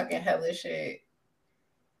shit. I'm talking hella shit.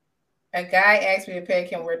 A guy asked me to peg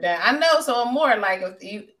him. We're done. I know. So I'm more like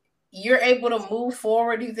if you're able to move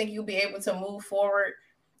forward. Do you think you'll be able to move forward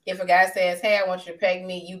if a guy says, "Hey, I want you to peg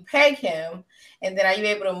me"? You peg him, and then are you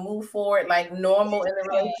able to move forward like normal in the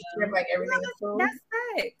relationship, like everything is cool? That's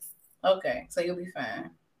sex. Okay, so you'll be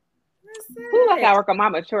fine. Ooh, I gotta work on my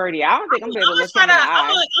maturity. I don't think I'm able to look in the eye.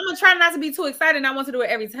 I'm gonna try not to be too excited. And I want to do it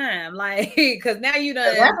every time, like, because now you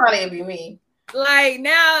done. That probably be me. Like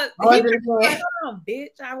now, like,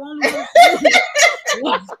 bitch, I won't. That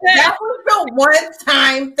was the one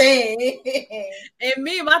time thing. And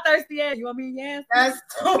me, my thirsty ass. You want me? Yes. That's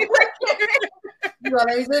so you want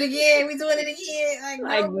me to do it again? We doing it again?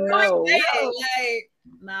 Like no. Like,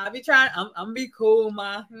 nah, I be trying. I'm gonna be cool,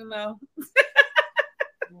 ma. You know.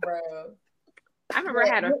 Bro. I remember I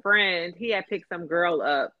had a friend. He had picked some girl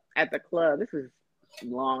up at the club. This was a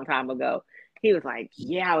long time ago. He was like,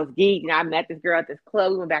 "Yeah, I was geeked, and I met this girl at this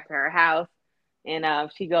club. We went back to her house, and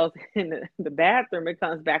she goes in the bathroom and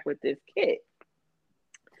comes back with this kit."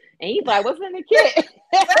 And he's like, "What's in the kit?"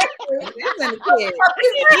 What's in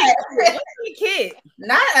the kit?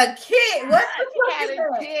 Not a kit. What she had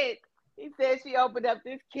a kit. He said she opened up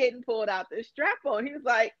this kit and pulled out this strap on. He was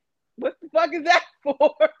like, "What the fuck is that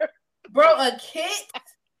for?" Bro, a kit?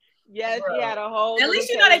 Yes, she had a whole. At least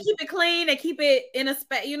you know they keep it clean. They keep it in a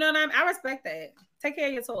spec. You know what I mean? I respect that. Take care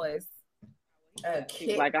of your toys. A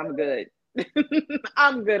kit. Like, I'm good.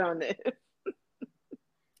 I'm good on this.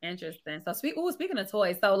 Interesting. So speaking of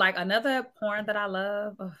toys, so like another porn that I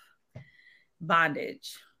love,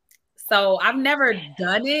 bondage. So I've never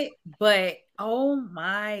done it, but oh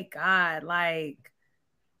my God, like,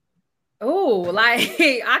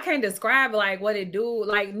 I can't describe like what it do.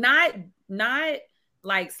 Like not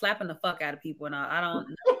like slapping the fuck out of people and all. I don't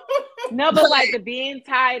know. No, but like the being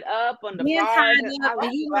tied up on the bars.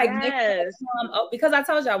 Yes. Because I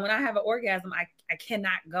told y'all when I have an orgasm, I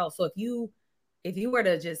cannot go. So if you were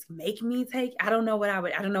to just make me take, I don't know what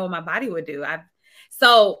my body would do.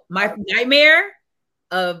 So my nightmare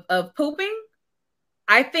of pooping,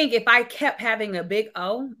 I think if I kept having a big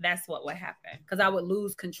O, that's what would happen because I would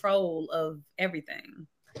lose control of everything.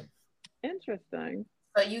 Interesting.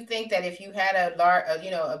 So you think that if you had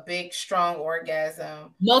a big, strong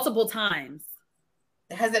orgasm multiple times,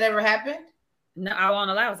 has it ever happened? No, I won't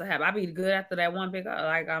allow it to happen. I'd be good after that one big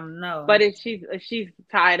like no. But if she's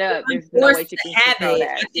tied up, there's no way she can control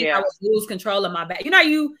that. I think I would lose control of my back. You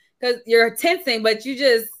know, because you're tensing, but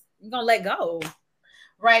you're gonna let go.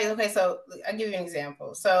 Right. Okay. So I'll give you an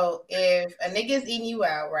example. So if a nigga's eating you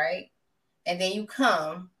out, right, and then you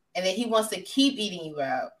come, and then he wants to keep eating you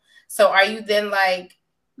out. So are you then like?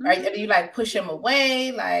 Are you like push him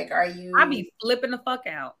away? Like, are you? I be flipping the fuck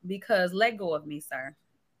out because let go of me, sir.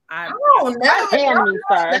 Don't let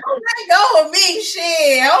go of me,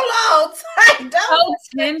 shit. Hold on, so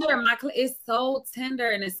tender. It's so tender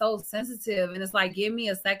and it's so sensitive, and it's like give me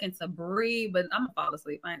a second to breathe. But I'm gonna fall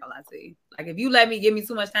asleep. I ain't gonna lie to you. Like if you give me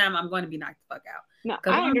too much time, I'm going to be knocked the fuck out. No,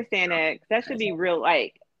 I understand that. That should be real.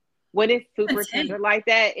 Like when it's super tender like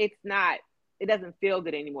that, it's not. It doesn't feel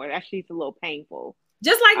good anymore. Actually, it's a little painful.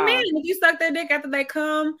 Just like men, if you suck their dick after they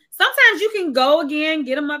come, sometimes you can go again,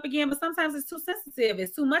 get them up again, but sometimes it's too sensitive.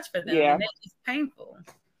 It's too much for them. Yeah. And it's painful.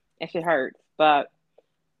 That shit hurts. But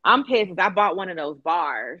I'm pissed. I bought one of those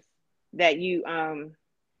bars that you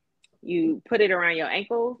put it around your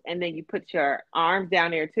ankles and then you put your arms down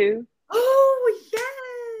there too. Oh,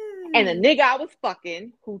 yes. And the nigga I was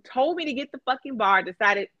fucking who told me to get the fucking bar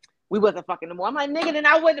decided, we wasn't fucking no more. I'm like, nigga, then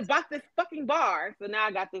I wouldn't have bought this fucking bar. So now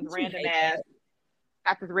I got this random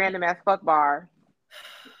ass fuck bar.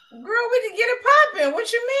 Girl, we can get it popping.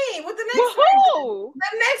 What you mean? What the next nigga?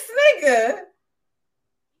 The next nigga.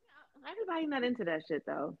 Everybody not into that shit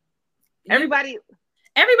though. Everybody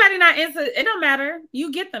not into it. It don't matter.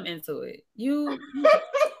 You get them into it. You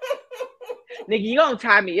nigga, you gonna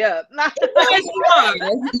tie me up. Yes, you are.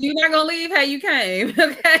 You're not gonna leave how you came.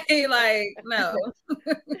 Okay. Like, no.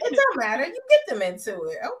 It don't matter. You get them into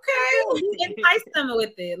it. Okay. You entice them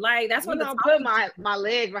with it. Like, that's what I'm put my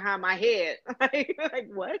legs behind my head. Like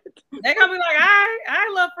what? They're gonna be like,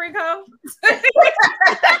 I love freak hoe.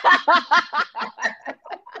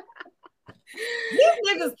 These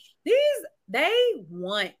niggas, they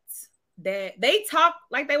want that. They talk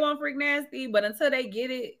like they want freak nasty, but until they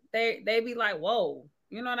get it, they be like, whoa.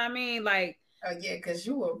 You know what I mean? Like, oh yeah, because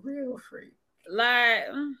you a real freak. Like,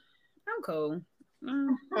 I'm cool.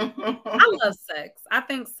 I love sex. I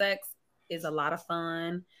think sex is a lot of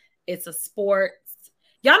fun. It's a sport.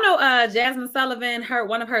 Y'all know Jasmine Sullivan,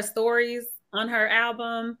 one of her stories on her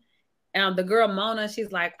album. The girl Mona,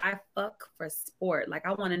 she's like, I fuck for sport. Like,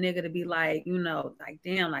 I want a nigga to be like, you know, like,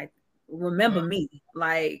 damn, like, remember me.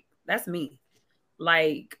 Like, that's me.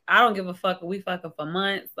 Like, I don't give a fuck if we fucking for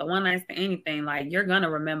months or one night stand, anything. Like, you're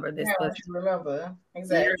gonna remember this. Yeah, remember.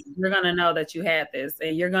 Exactly. You're gonna know that you had this,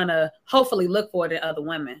 and you're gonna hopefully look for it in other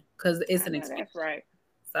women because it's an experience. That's right.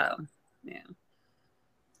 So, yeah.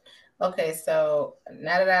 Okay, so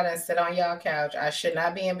now that I done sit on y'all couch, I should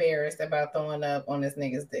not be embarrassed about throwing up on this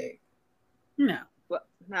nigga's dick. No. Well,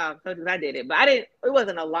 no, I did it, but I didn't. It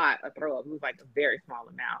wasn't a lot of throw up. It was like a very small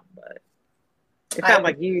amount, but it sounded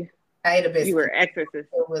like you. I ate a biscuit. You were exorcist.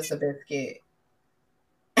 It was a biscuit.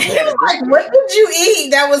 Like, what did you eat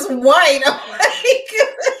that was white?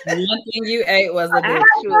 One thing you ate was a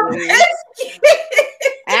biscuit.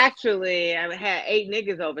 Actually, I had 8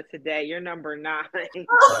 niggas over today. You're number 9.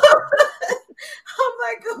 I'm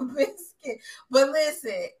like a biscuit. But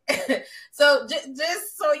listen, so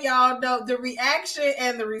just so y'all know, the reaction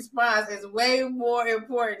and the response is way more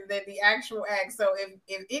important than the actual act. So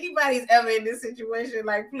if anybody's ever in this situation,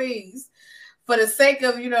 like, please, for the sake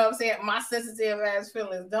of, you know what I'm saying, my sensitive ass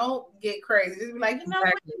feelings, don't get crazy. Just be like, you know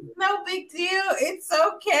what? No big deal. It's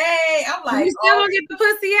okay. I'm like, you still gonna get the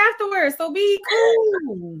pussy afterwards, so be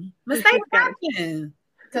cool. Mistakes happen.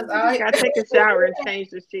 Because I gotta take a shower and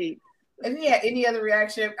change the sheets. If he had any other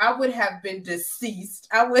reaction, I would have been deceased.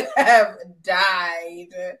 I would have died.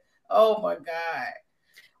 Oh my God.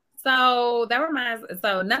 So that reminds,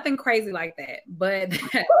 so nothing crazy like that, but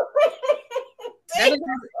no,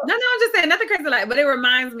 I'm just saying nothing crazy like, but it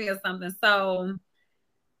reminds me of something. So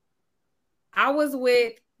I was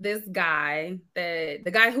with this guy,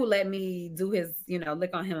 the guy who let me do his, you know,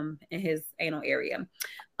 lick on him in his anal area.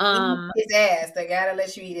 His ass. The guy that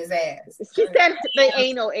lets you eat his ass. She said the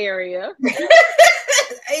anal area. The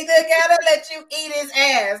guy that let you eat his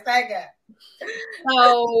ass. That guy.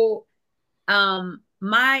 So,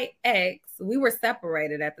 my ex, we were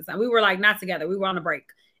separated at the time. We were like not together. We were on a break.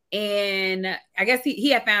 And I guess he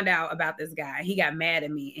had found out about this guy. He got mad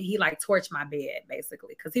at me and he like torched my bed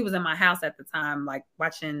basically because he was in my house at the time, like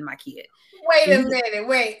watching my kid. Wait a minute.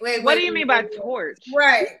 Wait. What do you mean by torch?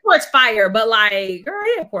 Right. Torch fire, but like, girl,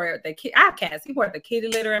 he had poured the kid. I have cats. He poured the kitty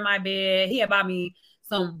litter in my bed. He had bought me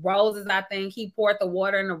some roses. I think he poured the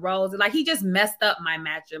water in the roses. Like he just messed up my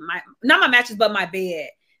mattress. Not my mattress, but my bed.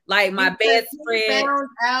 Like my bedspread. Found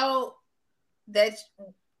out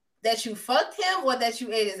that you fucked him or that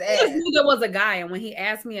you ate his ass? I just knew there was a guy, and when he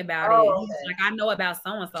asked me about it, he was like, I know about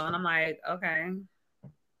so-and-so. And I'm like, okay.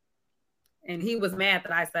 And he was mad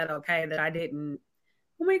that I said okay, that I didn't.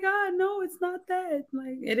 Oh my God, no, it's not that.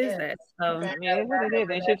 Like, it is that. So, I mean, it's what it is.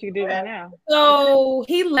 Ain't shit you can do right now. So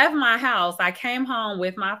he left my house. I came home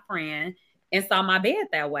with my friend and saw my bed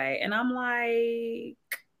that way. And I'm like,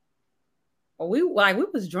 we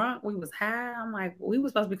was drunk, we was high. I'm like, we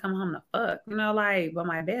was supposed to be coming home to fuck, you know, like, but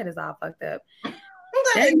my bed is all fucked up. That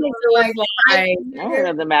was like, it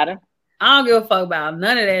doesn't matter. I don't give a fuck about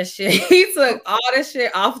none of that shit. He took all the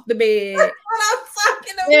shit off the bed. That's what I'm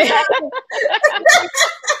talking about.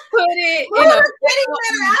 Put it in a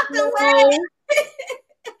out the way.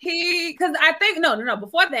 Because I think no.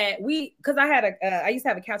 Before that, because I used to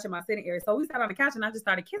have a couch in my sitting area, so we sat on the couch and I just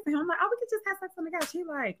started kissing him. I'm like, oh, we could just have sex on the couch. He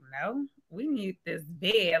like, no, we need this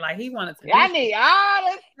bed. Like he wanted to. I need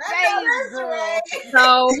all this space.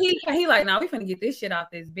 So he like, no, we finna get this shit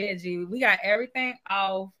off this bed, G. We got everything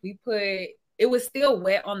off. It was still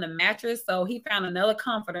wet on the mattress, so he found another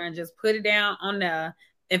comforter and just put it down on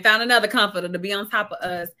and found another comforter to be on top of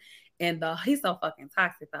us. And he's so fucking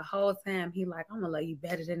toxic. The whole time he like, I'm gonna love you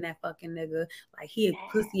better than that fucking nigga. Like he a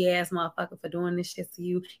pussy ass motherfucker for doing this shit to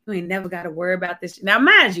you. You ain't never got to worry about this shit. Now,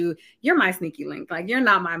 mind you, you're my sneaky link. Like you're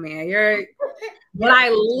not my man. But I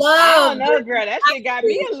love. I don't know, girl. That shit got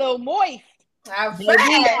me a little moist. I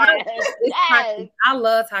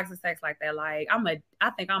love toxic sex like that. Like I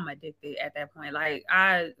think I'm addicted at that point. Like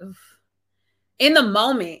in the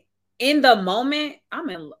moment, I'm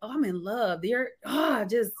in love. Yes.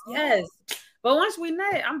 But once we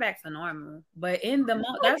nut, I'm back to normal. But in the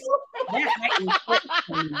moment, that's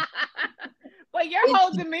but your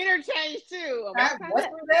whole demeanor changed too.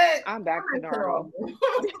 I'm back to normal.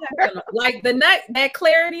 Like the nut, that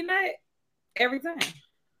clarity nut, every time.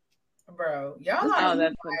 Bro, y'all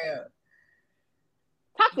that's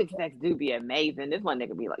toxic sex do be amazing. This one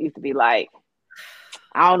nigga used to be like,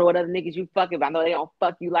 I don't know what other niggas you fucking, but I know they don't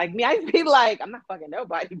fuck you like me. I used to be like, I'm not fucking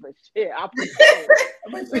nobody, but shit, I'll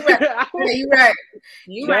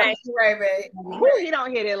You right. You right, babe. He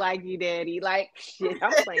don't hit it like you, daddy. Like, shit,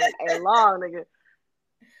 I'm playing along, nigga.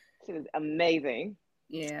 Shit is amazing.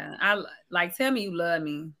 Yeah, I like. Tell me you love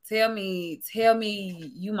me. Tell me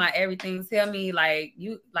you my everything. Tell me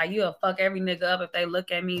you'll fuck every nigga up if they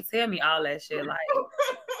look at me. Tell me all that shit. Like,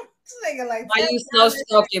 why you so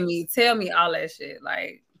stroking me? Tell me all that shit.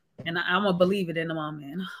 Like, and I'm gonna believe it in the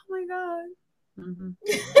moment. Oh my god. Mm-hmm.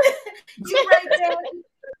 You right, Daddy.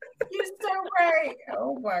 You're so right.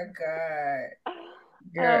 Oh my god.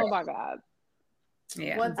 Girl. Oh my god.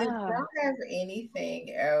 Yeah. Well, did y'all have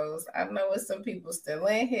anything else? I know it's some people still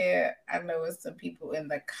in here. I know it's some people in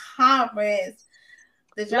the comments.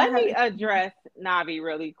 Let me address Navi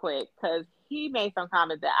really quick because he made some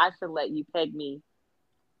comment that I should let you peg me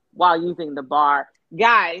while using the bar.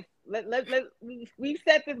 Guys, we've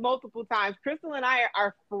said this multiple times. Crystal and I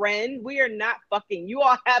are friends. We are not fucking. You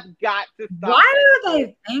all have got to stop. Why do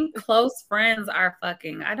they think close friends are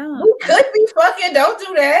fucking? I don't. We could be fucking. Don't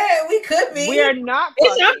do that. We could be. We are not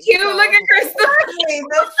fucking. It's so cute. So. Look at Crystal.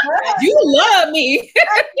 You love me.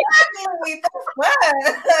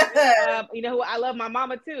 You know who? I love my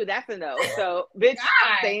mama too. That's a no. So, bitch,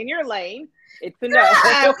 stay in your lane. It's a no.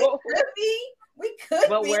 We could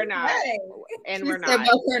but be. We're not. And we're not.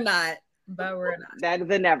 But we're not. That is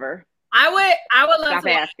a never. I would love Stop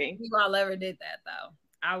to asking. You all ever did that though.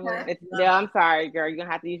 I would. Yeah, I'm sorry, girl. You're gonna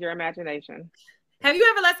have to use your imagination. Have you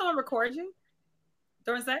ever let someone record you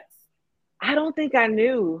during sex? I don't think I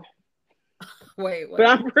knew. Wait. But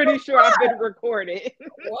I'm pretty sure I've been recorded.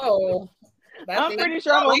 Whoa. I'm pretty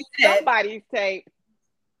sure I'm on somebody's tape.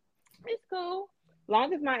 It's cool. As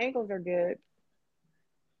long as my ankles are good.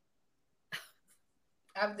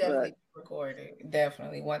 I've definitely recorded.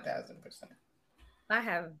 Definitely 1,000%. I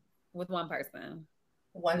have with one person.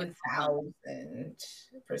 1,000%. Did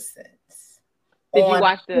you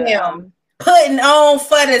watch the putting on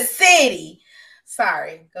for the city?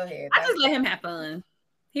 Sorry, go ahead. I just let him have fun.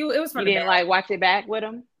 It was from. You didn't like watch it back with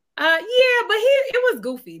him? Yeah, but it was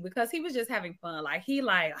goofy because he was just having fun. Like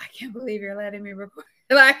I can't believe you're letting me record.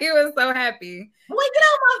 Like he was so happy. Wait, get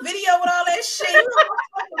out my video with all that shit.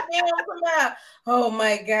 Oh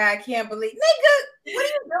my god, I can't believe, nigga. What are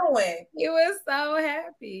you doing? He was so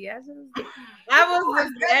happy.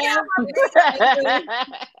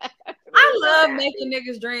 I love making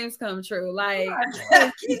niggas' dreams come true. Like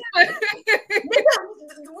nigga,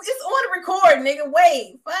 it's on record, nigga.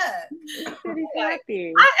 Wait, fuck.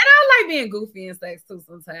 I like being goofy and sex too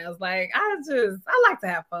sometimes. Like I like to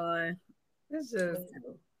have fun. It's just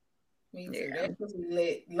me too. Yeah. That should be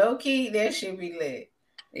lit. Low key, that should be lit.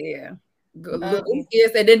 Yeah.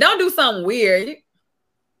 Yes, and then don't do something weird.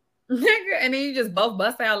 Nigga, and then you just both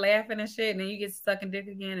bust out laughing and shit, and then you get sucking dick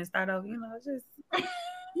again and start over, just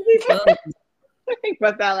you be fun.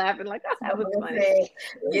 Bust out laughing like that was funny.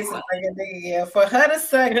 Get some fucking dick again. For her to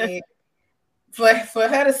suck it, for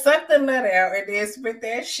her to suck the nut out and then spit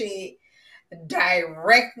that shit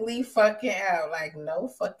directly fucking out. Like, no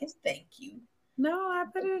fucking thank you. No, I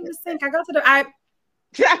put it in the sink. I put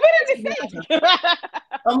it in the sink.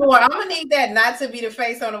 I'm gonna need that not to be the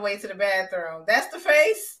face on the way to the bathroom. That's the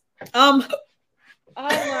face. Oh my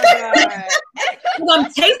god. I'm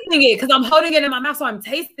tasting it because I'm holding it in my mouth, so I'm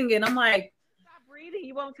tasting it. I'm like, stop breathing.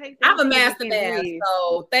 You won't taste it. I'm a master bath,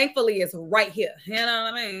 so thankfully it's right here. You know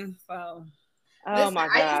what I mean? So. Oh my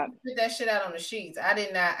god! I used to spit that shit out on the sheets. I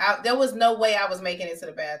did not. There was no way I was making it to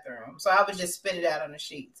the bathroom, so I would just spit it out on the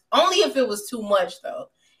sheets. Only if it was too much, though.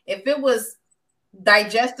 If it was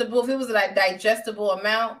digestible, if it was like digestible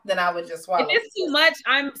amount, then I would just swallow. If it's too much,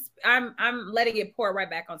 I'm letting it pour right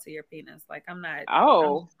back onto your penis. Like I'm not.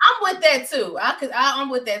 Oh, I'm with that too. I'm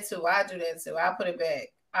with that too. I do that too. I put it back.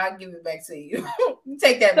 I'll give it back to you. You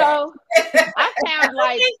take that back. So I found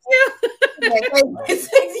like you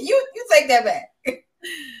take that back.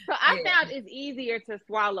 So I found it's easier to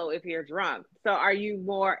swallow if you're drunk. So are you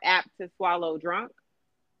more apt to swallow drunk?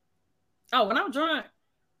 Oh, when I'm drunk,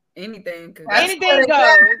 anything goes. Anything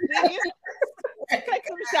goes. Take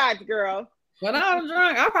some shots, girl. When I'm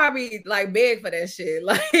drunk, I'll probably like beg for that shit.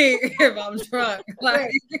 Like if I'm drunk.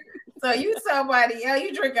 Like, so you somebody,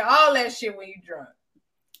 you drinking all that shit when you drunk.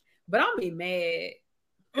 But I'll be mad.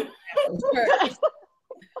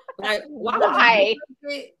 Like why?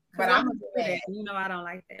 But I'm mad. You know I don't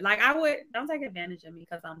like that. Like don't take advantage of me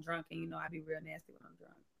because I'm drunk and you know I be real nasty when I'm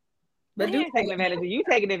drunk. But do take advantage of you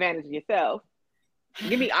taking advantage of yourself.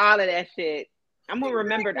 Give me all of that shit. I'm gonna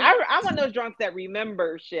remember. I'm one of those drunks that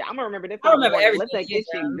remember shit. I'm gonna remember this. I remember everything. Let's make this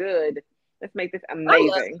shit good. Let's make this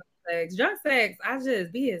amazing. Sex. Drunk sex. I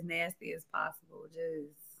just be as nasty as possible. Just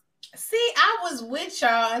see, I was with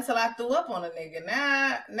y'all until I threw up on a nigga.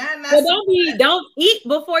 Nah. But don't eat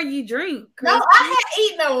before you drink. No, I had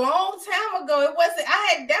eaten a long time ago. It wasn't.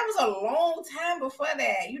 That was a long time before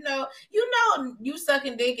that. You know, you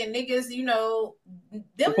sucking dick and niggas. You know,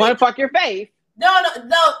 them want to fuck your face. No,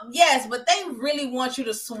 yes, but they really want you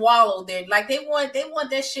to swallow their, like they want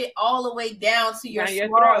that shit all the way down to your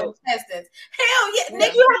small intestines. Hell yeah,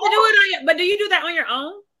 nigga, you have to do it on but do you do that on your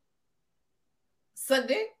own? Suck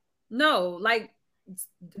dick? No, like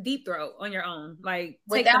deep throat on your own, like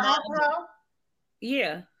without alcohol.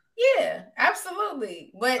 Yeah,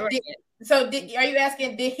 absolutely. But right. Are you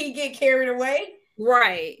asking? Did he get carried away?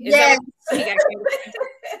 Right. Yes.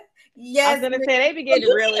 Yes, I was gonna say they be getting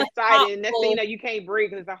real excited, and next thing you know, you can't breathe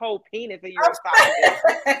because it's a whole penis in your esophagus.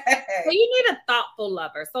 So you need a thoughtful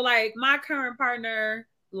lover. So like my current partner,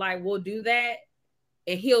 like will do that,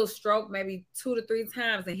 and he'll stroke maybe 2 to 3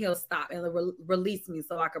 times, and he'll stop and release me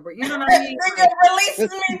so I can breathe. You know what I mean? Release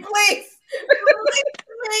me, please.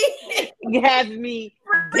 Release me. He has me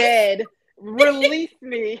dead. Release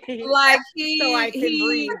me, like so I can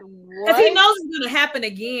breathe. Because he knows it's gonna happen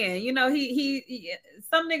again. You know, he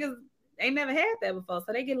some niggas ain't never had that before,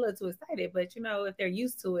 so they get a little too excited. But you know, if they're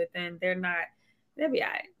used to it, then they'll be all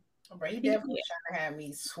right. Bro, he definitely trying to have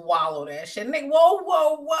me swallow that shit. Nigga,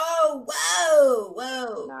 whoa.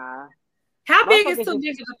 Nah. How big is too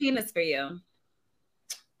big of a penis for you?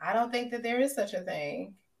 I don't think that there is such a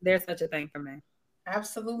thing. There's such a thing for me.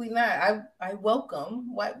 Absolutely not. I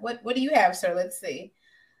welcome. What do you have, sir? Let's see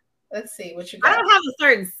what you got. I don't have a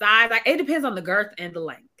certain size. Like it depends on the girth and the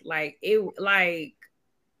length. Like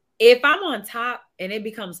if I'm on top and it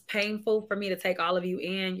becomes painful for me to take all of you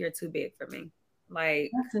in, you're too big for me.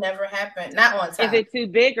 Like that's never happened. Not on top. Is it too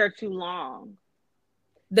big or too long?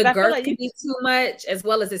 The girth can be too much as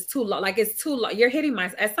well as it's too long. Like it's too long.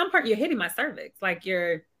 At some point you're hitting my cervix. Like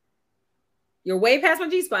you're way past my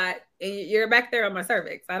G-spot and you're back there on my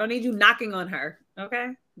cervix. I don't need you knocking on her. Okay.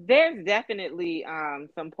 There's definitely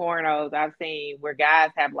some pornos I've seen where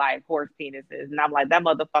guys have like horse penises, and I'm like, that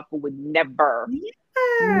motherfucker would never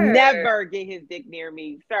get his dick near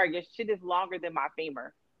me. Sorry, your shit is longer than my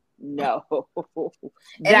femur. No,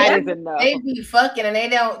 that is enough. They be fucking and they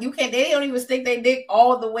don't even stick their dick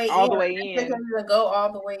all the way in. They don't even go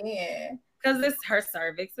all the way in. Because her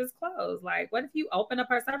cervix is closed. Like, what if you open up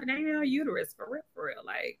her cervix? They ain't her uterus for real.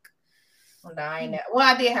 Like, no,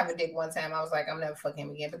 I did have a dick one time. I was like, I'm never fucking him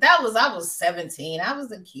again. But I was 17. I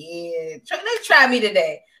was a kid. Let's try me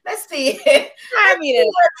today. Let's see. Try me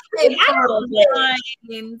today.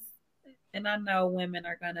 And I know women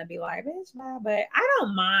are gonna be like, bitch, but I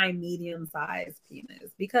don't mind medium-sized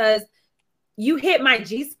penis because you hit my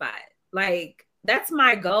G-spot. Like, that's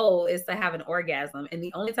my goal, is to have an orgasm. And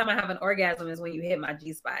the only time I have an orgasm is when you hit my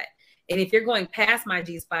G-spot. And if you're going past my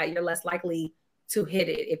G-spot, you're less likely to hit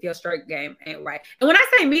it if your stroke game ain't right. And when I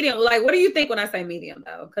say medium, like, what do you think when I say medium,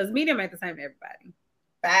 though? Because medium ain't the same to everybody.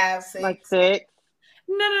 5, 6. Like 6?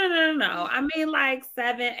 No. I mean, like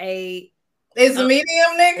 7, 8. It's a medium,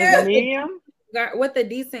 nigga? It's a medium? With a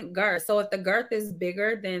decent girth. So if the girth is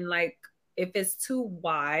bigger, then, like, if it's too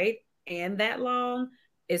wide and that long,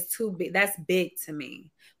 it's too big. That's big to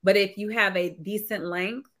me. But if you have a decent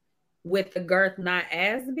length with the girth not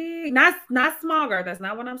as big, not small girth, that's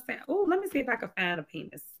not what I'm saying. Oh, let me see if I can find a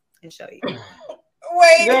penis and show you.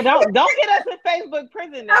 Wait, girl, don't get us in Facebook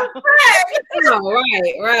prison now. Oh,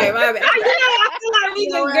 right. I feel like we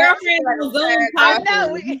just girlfriends on Zoom. I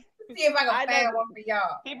know. See if I can find one for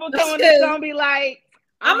y'all. People coming this gonna be like,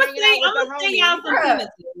 I'm gonna send y'all some penises.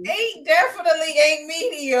 8 definitely ain't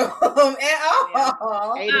medium at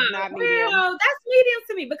all. 8 is not medium. Well, that's medium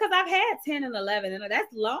to me because I've had 10 and 11, and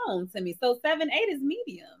that's long to me. So 7, 8 is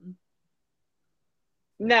medium.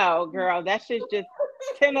 No, girl, that shit's just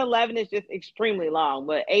 10, 11 is just extremely long,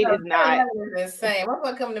 but 8 is not. Is insane. Why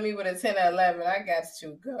would come to me with a 10 or 11? I got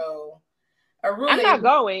to go. I'm not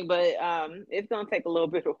going, but it's gonna take a little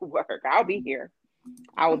bit of work. I'll be here.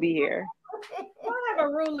 I will be here. I have a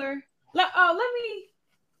ruler. Let me.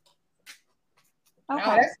 Okay.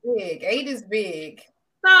 Oh, that's big. 8 is big.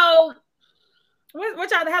 So,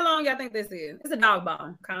 what y'all? How long y'all think this is? It's a dog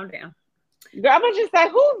bone. Calm down. Girl, I'm just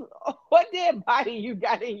like, what dead body you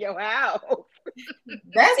got in your house?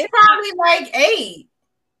 That's probably like 8.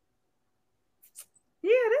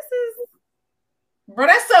 Yeah, this is. Bro,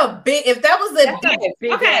 that's so big. If that was a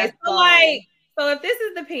big okay, so if this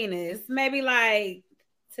is the penis, maybe like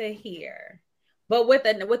to here, but with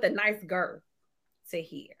a nice girth to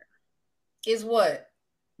here. Is what?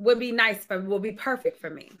 Would be perfect for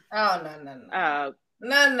me. Oh no. No.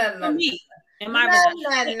 For me. And my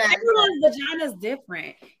everyone's vagina is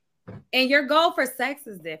different. And your goal for sex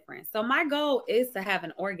is different. So my goal is to have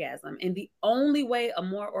an orgasm. And the only way of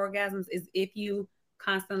more orgasms is if you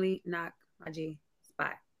constantly knock my G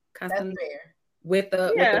spot. Constantly with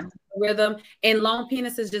the rhythm. And long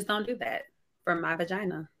penises just don't do that for my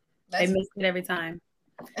vagina. They miss it every time.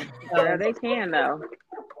 So they can though.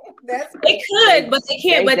 They could, but they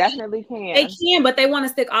can't. They definitely can. They can, but they want to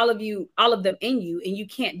stick all of them in you, and you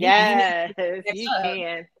can't do it. Yes, you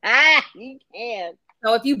can. You can.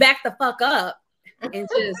 So if you back the fuck up and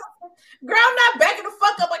just girl, I'm not backing the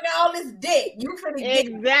fuck up. I got all this dick. You finna get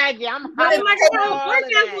exactly. I'm That's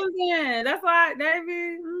why that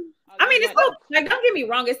be. I mean, it's still like, don't get me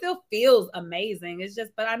wrong, it still feels amazing. It's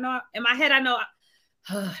just, but I know in my head, I know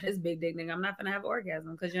this big dick nigga, I'm not gonna have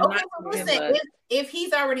orgasm because you're not. Listen, if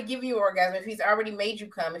he's already giving you orgasm, if he's already made you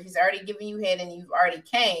come, if he's already giving you head and you've already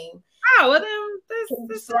came. Oh well, then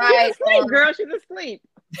this slide, asleep, girl, she's asleep.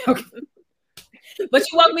 Okay. But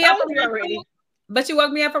you woke me up already. But you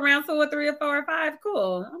woke me up around 2 or 3 or 4 or 5.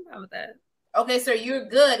 Cool, I'm fine with that. Okay, so you're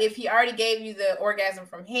good if he already gave you the orgasm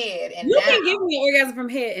from head, and you can give me an orgasm from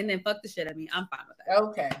head and then fuck the shit at me. I'm fine with that.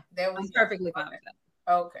 Okay, I'm perfectly fine with that.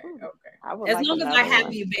 Okay. As long as I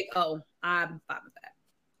have you, big O, I'm fine with that.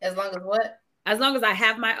 As long as what? As long as I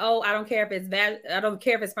have my O, I don't care if it's bad. I don't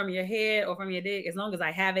care if it's from your head or from your dick. As long as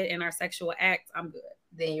I have it in our sexual act, I'm good.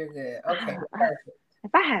 Then you're good. Okay, perfect.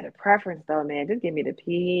 If I had a preference though, man, just give me the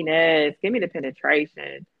penis. Give me the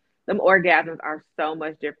penetration. Them orgasms are so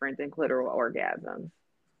much different than clitoral orgasms.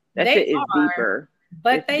 That shit is deeper.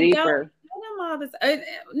 But they don't hit them all the time.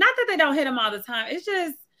 Not that they don't hit them all the time. It's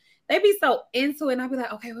just they be so into it. And I'll be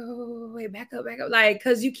like, okay, wait, back up. Like,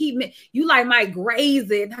 because you like might graze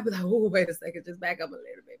it. And I'll be like, oh, wait a second, just back up a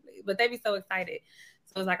little bit, please. But they be so excited.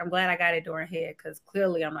 So it's like, I'm glad I got it during head because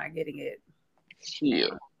clearly I'm not getting it. Yeah.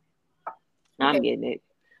 I'm getting it.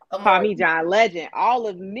 Call me John Legend. All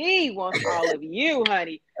of me wants all of you,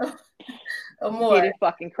 honey. Get it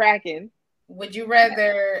fucking cracking. Would you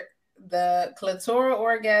rather the clitoral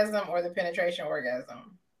orgasm or the penetration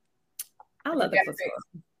orgasm? I love the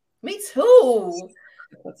clitoral. Me too.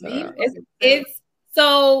 It's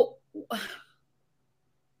so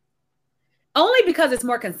only because it's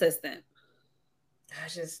more consistent.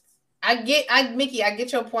 I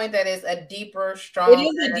get your point that it's a deeper, stronger. It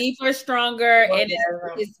is a deeper, stronger, and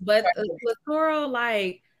it's but clitoral,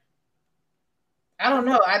 like I don't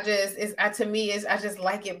know. I just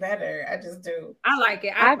like it better. I just do. I like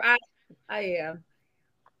it. I am.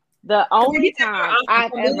 The only time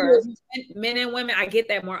I've ever men and women, I get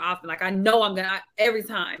that more often. Like I know I'm gonna every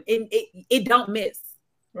time. It don't miss.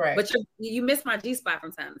 Right. But you miss my G spot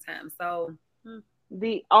from time to time. So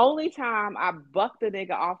the only time I bucked a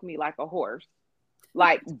nigga off me like a horse,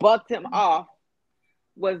 like bucked him off,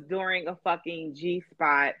 was during a fucking G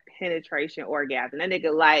spot penetration orgasm. That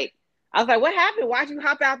nigga like, I was like, what happened? Why'd you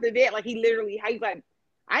hop out the bed? Like he's like,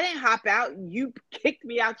 I didn't hop out. You kicked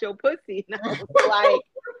me out your pussy. And I was like,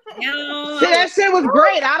 that shit was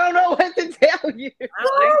great. I don't know what to tell you. Kicked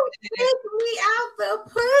me out the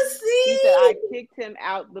pussy. He said I kicked him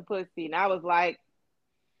out the pussy. And I was like,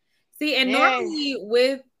 see, and normally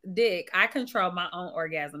with dick, I control my own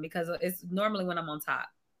orgasm because it's normally when I'm on top.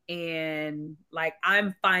 And like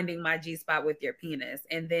I'm finding my G spot with your penis,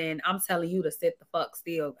 and then I'm telling you to sit the fuck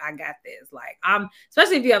still. I got this. Like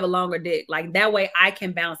especially if you have a longer dick, like that way I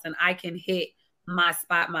can bounce and I can hit my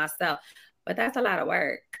spot myself. But that's a lot of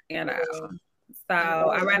work, you know. So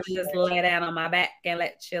I'd rather just lay down on my back and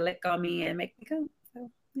let you lick on me and make me come.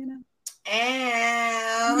 So you know.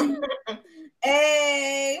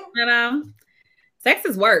 Hey. You know, sex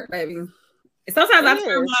is work, baby. Sometimes I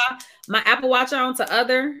turn my Apple Watch on to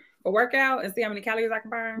for workout and see how many calories I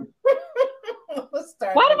can burn.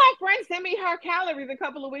 Why did my friend send me her calories a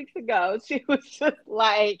couple of weeks ago? She was just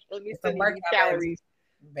like, let me send you calories.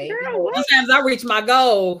 Baby. Sometimes I reach my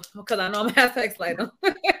goal because I know I'm gonna have sex later.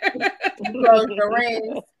 Close your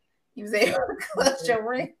rings. You say close your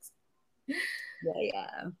rings.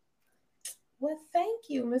 Yeah. Well, thank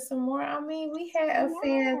you, Miss Amore. I mean, we had a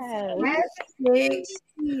fantastic.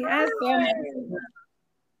 I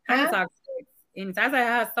can talk sex anytime. I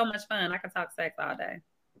had so much fun. I can talk sex all day.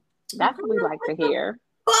 That's what we like to hear.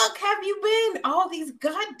 Fuck, have you been all these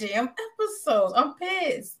goddamn episodes? I'm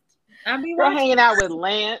pissed. We're hanging out with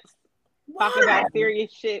Lance, talking about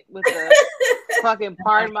serious shit with the fucking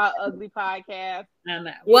Pardon My Ugly podcast.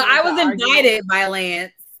 Well, I was invited by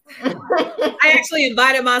Lance. I actually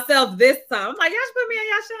invited myself this time. I'm like, y'all should put me on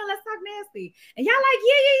y'all show. Let's talk nasty. And y'all like,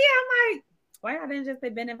 yeah. I'm like, why y'all didn't just say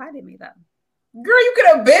Ben invited me though? Girl, you could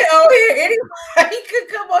have been on here anyway. You could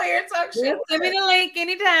come on here and talk shit. Send me the link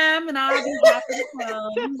anytime, and I'll be happy to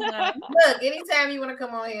come. Look, anytime you want to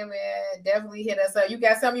come on here, man, definitely hit us up. You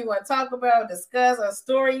got something you want to talk about, discuss, a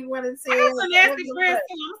story you want to tell? I have some nasty friends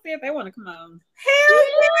too. I'm gonna see if they want to come on.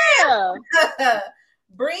 Hell yeah!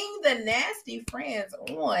 Bring the nasty friends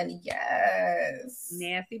on, yes.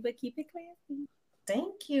 Nasty, but keep it classy.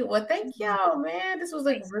 Thank you. Well, thank y'all, man. This was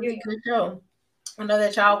a really good show. I know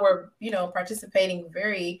that y'all were, participating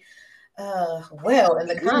very well in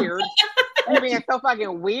the weird. You're being so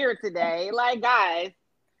fucking weird today. Like, guys,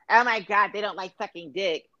 oh my God, they don't like sucking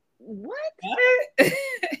dick. What?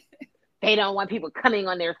 They don't want people coming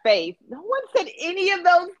on their face. No one said any of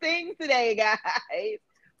those things today, guys.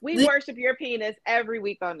 We worship your penis every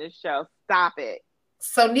week on this show. Stop it.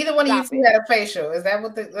 So neither one of you two had a facial. Is that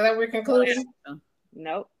what we're concluding?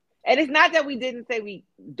 Nope. And it's not that we didn't say we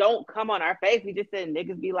don't come on our face. We just said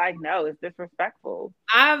niggas be like, no, it's disrespectful.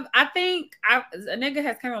 I think a nigga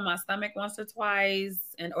has come on my stomach once or twice,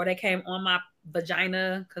 or they came on my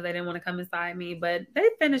vagina because they didn't want to come inside me. But they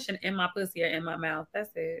finishing in my pussy or in my mouth.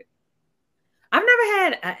 That's it. I've never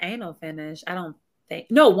had an anal finish. I don't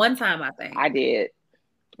think. No, one time I think I did.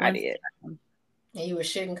 And you were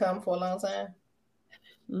shitting cum for a long time.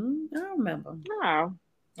 I don't remember. No,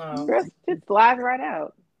 it slides right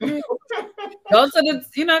out. Go to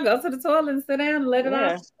the toilet and sit down and let it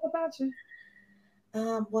out about you.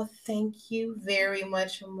 Well, thank you very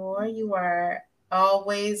much more. You are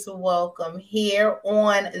always welcome here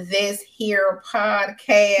on this here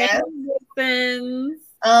podcast. You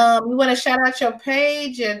want to shout out your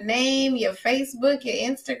page, your name, your Facebook, your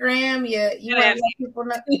Instagram, you want to let people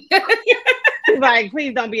know. She's like,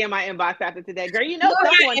 please don't be in my inbox after today, girl.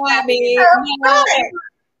 Someone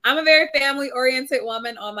I'm a very family-oriented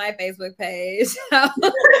woman on my Facebook page.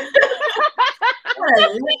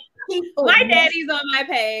 My daddy's on my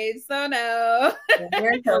page, so no.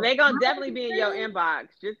 So they're gonna definitely be in your inbox.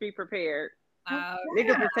 Just be prepared.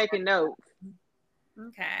 Niggas are taking notes.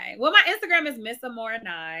 Okay. Well, my Instagram is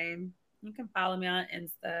MissAmore9. You can follow me on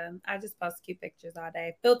Insta. I just post cute pictures all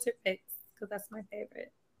day. Filter pics, because that's my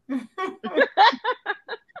favorite.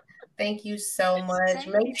 Thank you so much.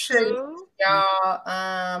 Make sure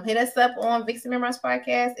y'all hit us up on Vixen Memoirs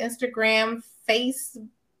Podcast, Instagram,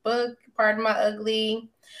 Facebook, Pardon My Ugly.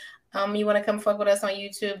 You want to come fuck with us on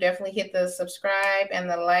YouTube, definitely hit the subscribe and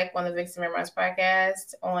the like on the Vixen Memoirs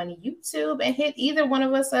Podcast on YouTube, and hit either one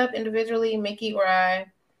of us up individually, Mickey or I.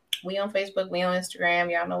 We on Facebook, we on Instagram.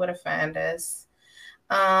 Y'all know where to find us.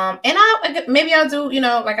 And I'll do,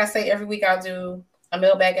 like I say every week, I'll do a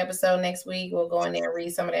mailbag episode next week. We'll go in there and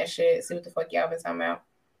read some of that shit, see what the fuck y'all been talking about.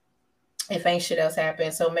 If ain't shit else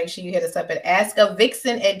happen. So make sure you hit us up at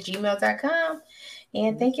askavixen@gmail.com.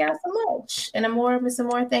 And thank y'all so much. And Miss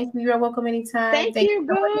Amore, thank you. You're welcome anytime. Thank you,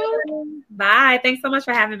 boo. Bye. Thanks so much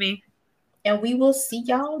for having me. And we will see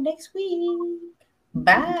y'all next week.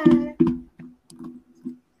 Bye.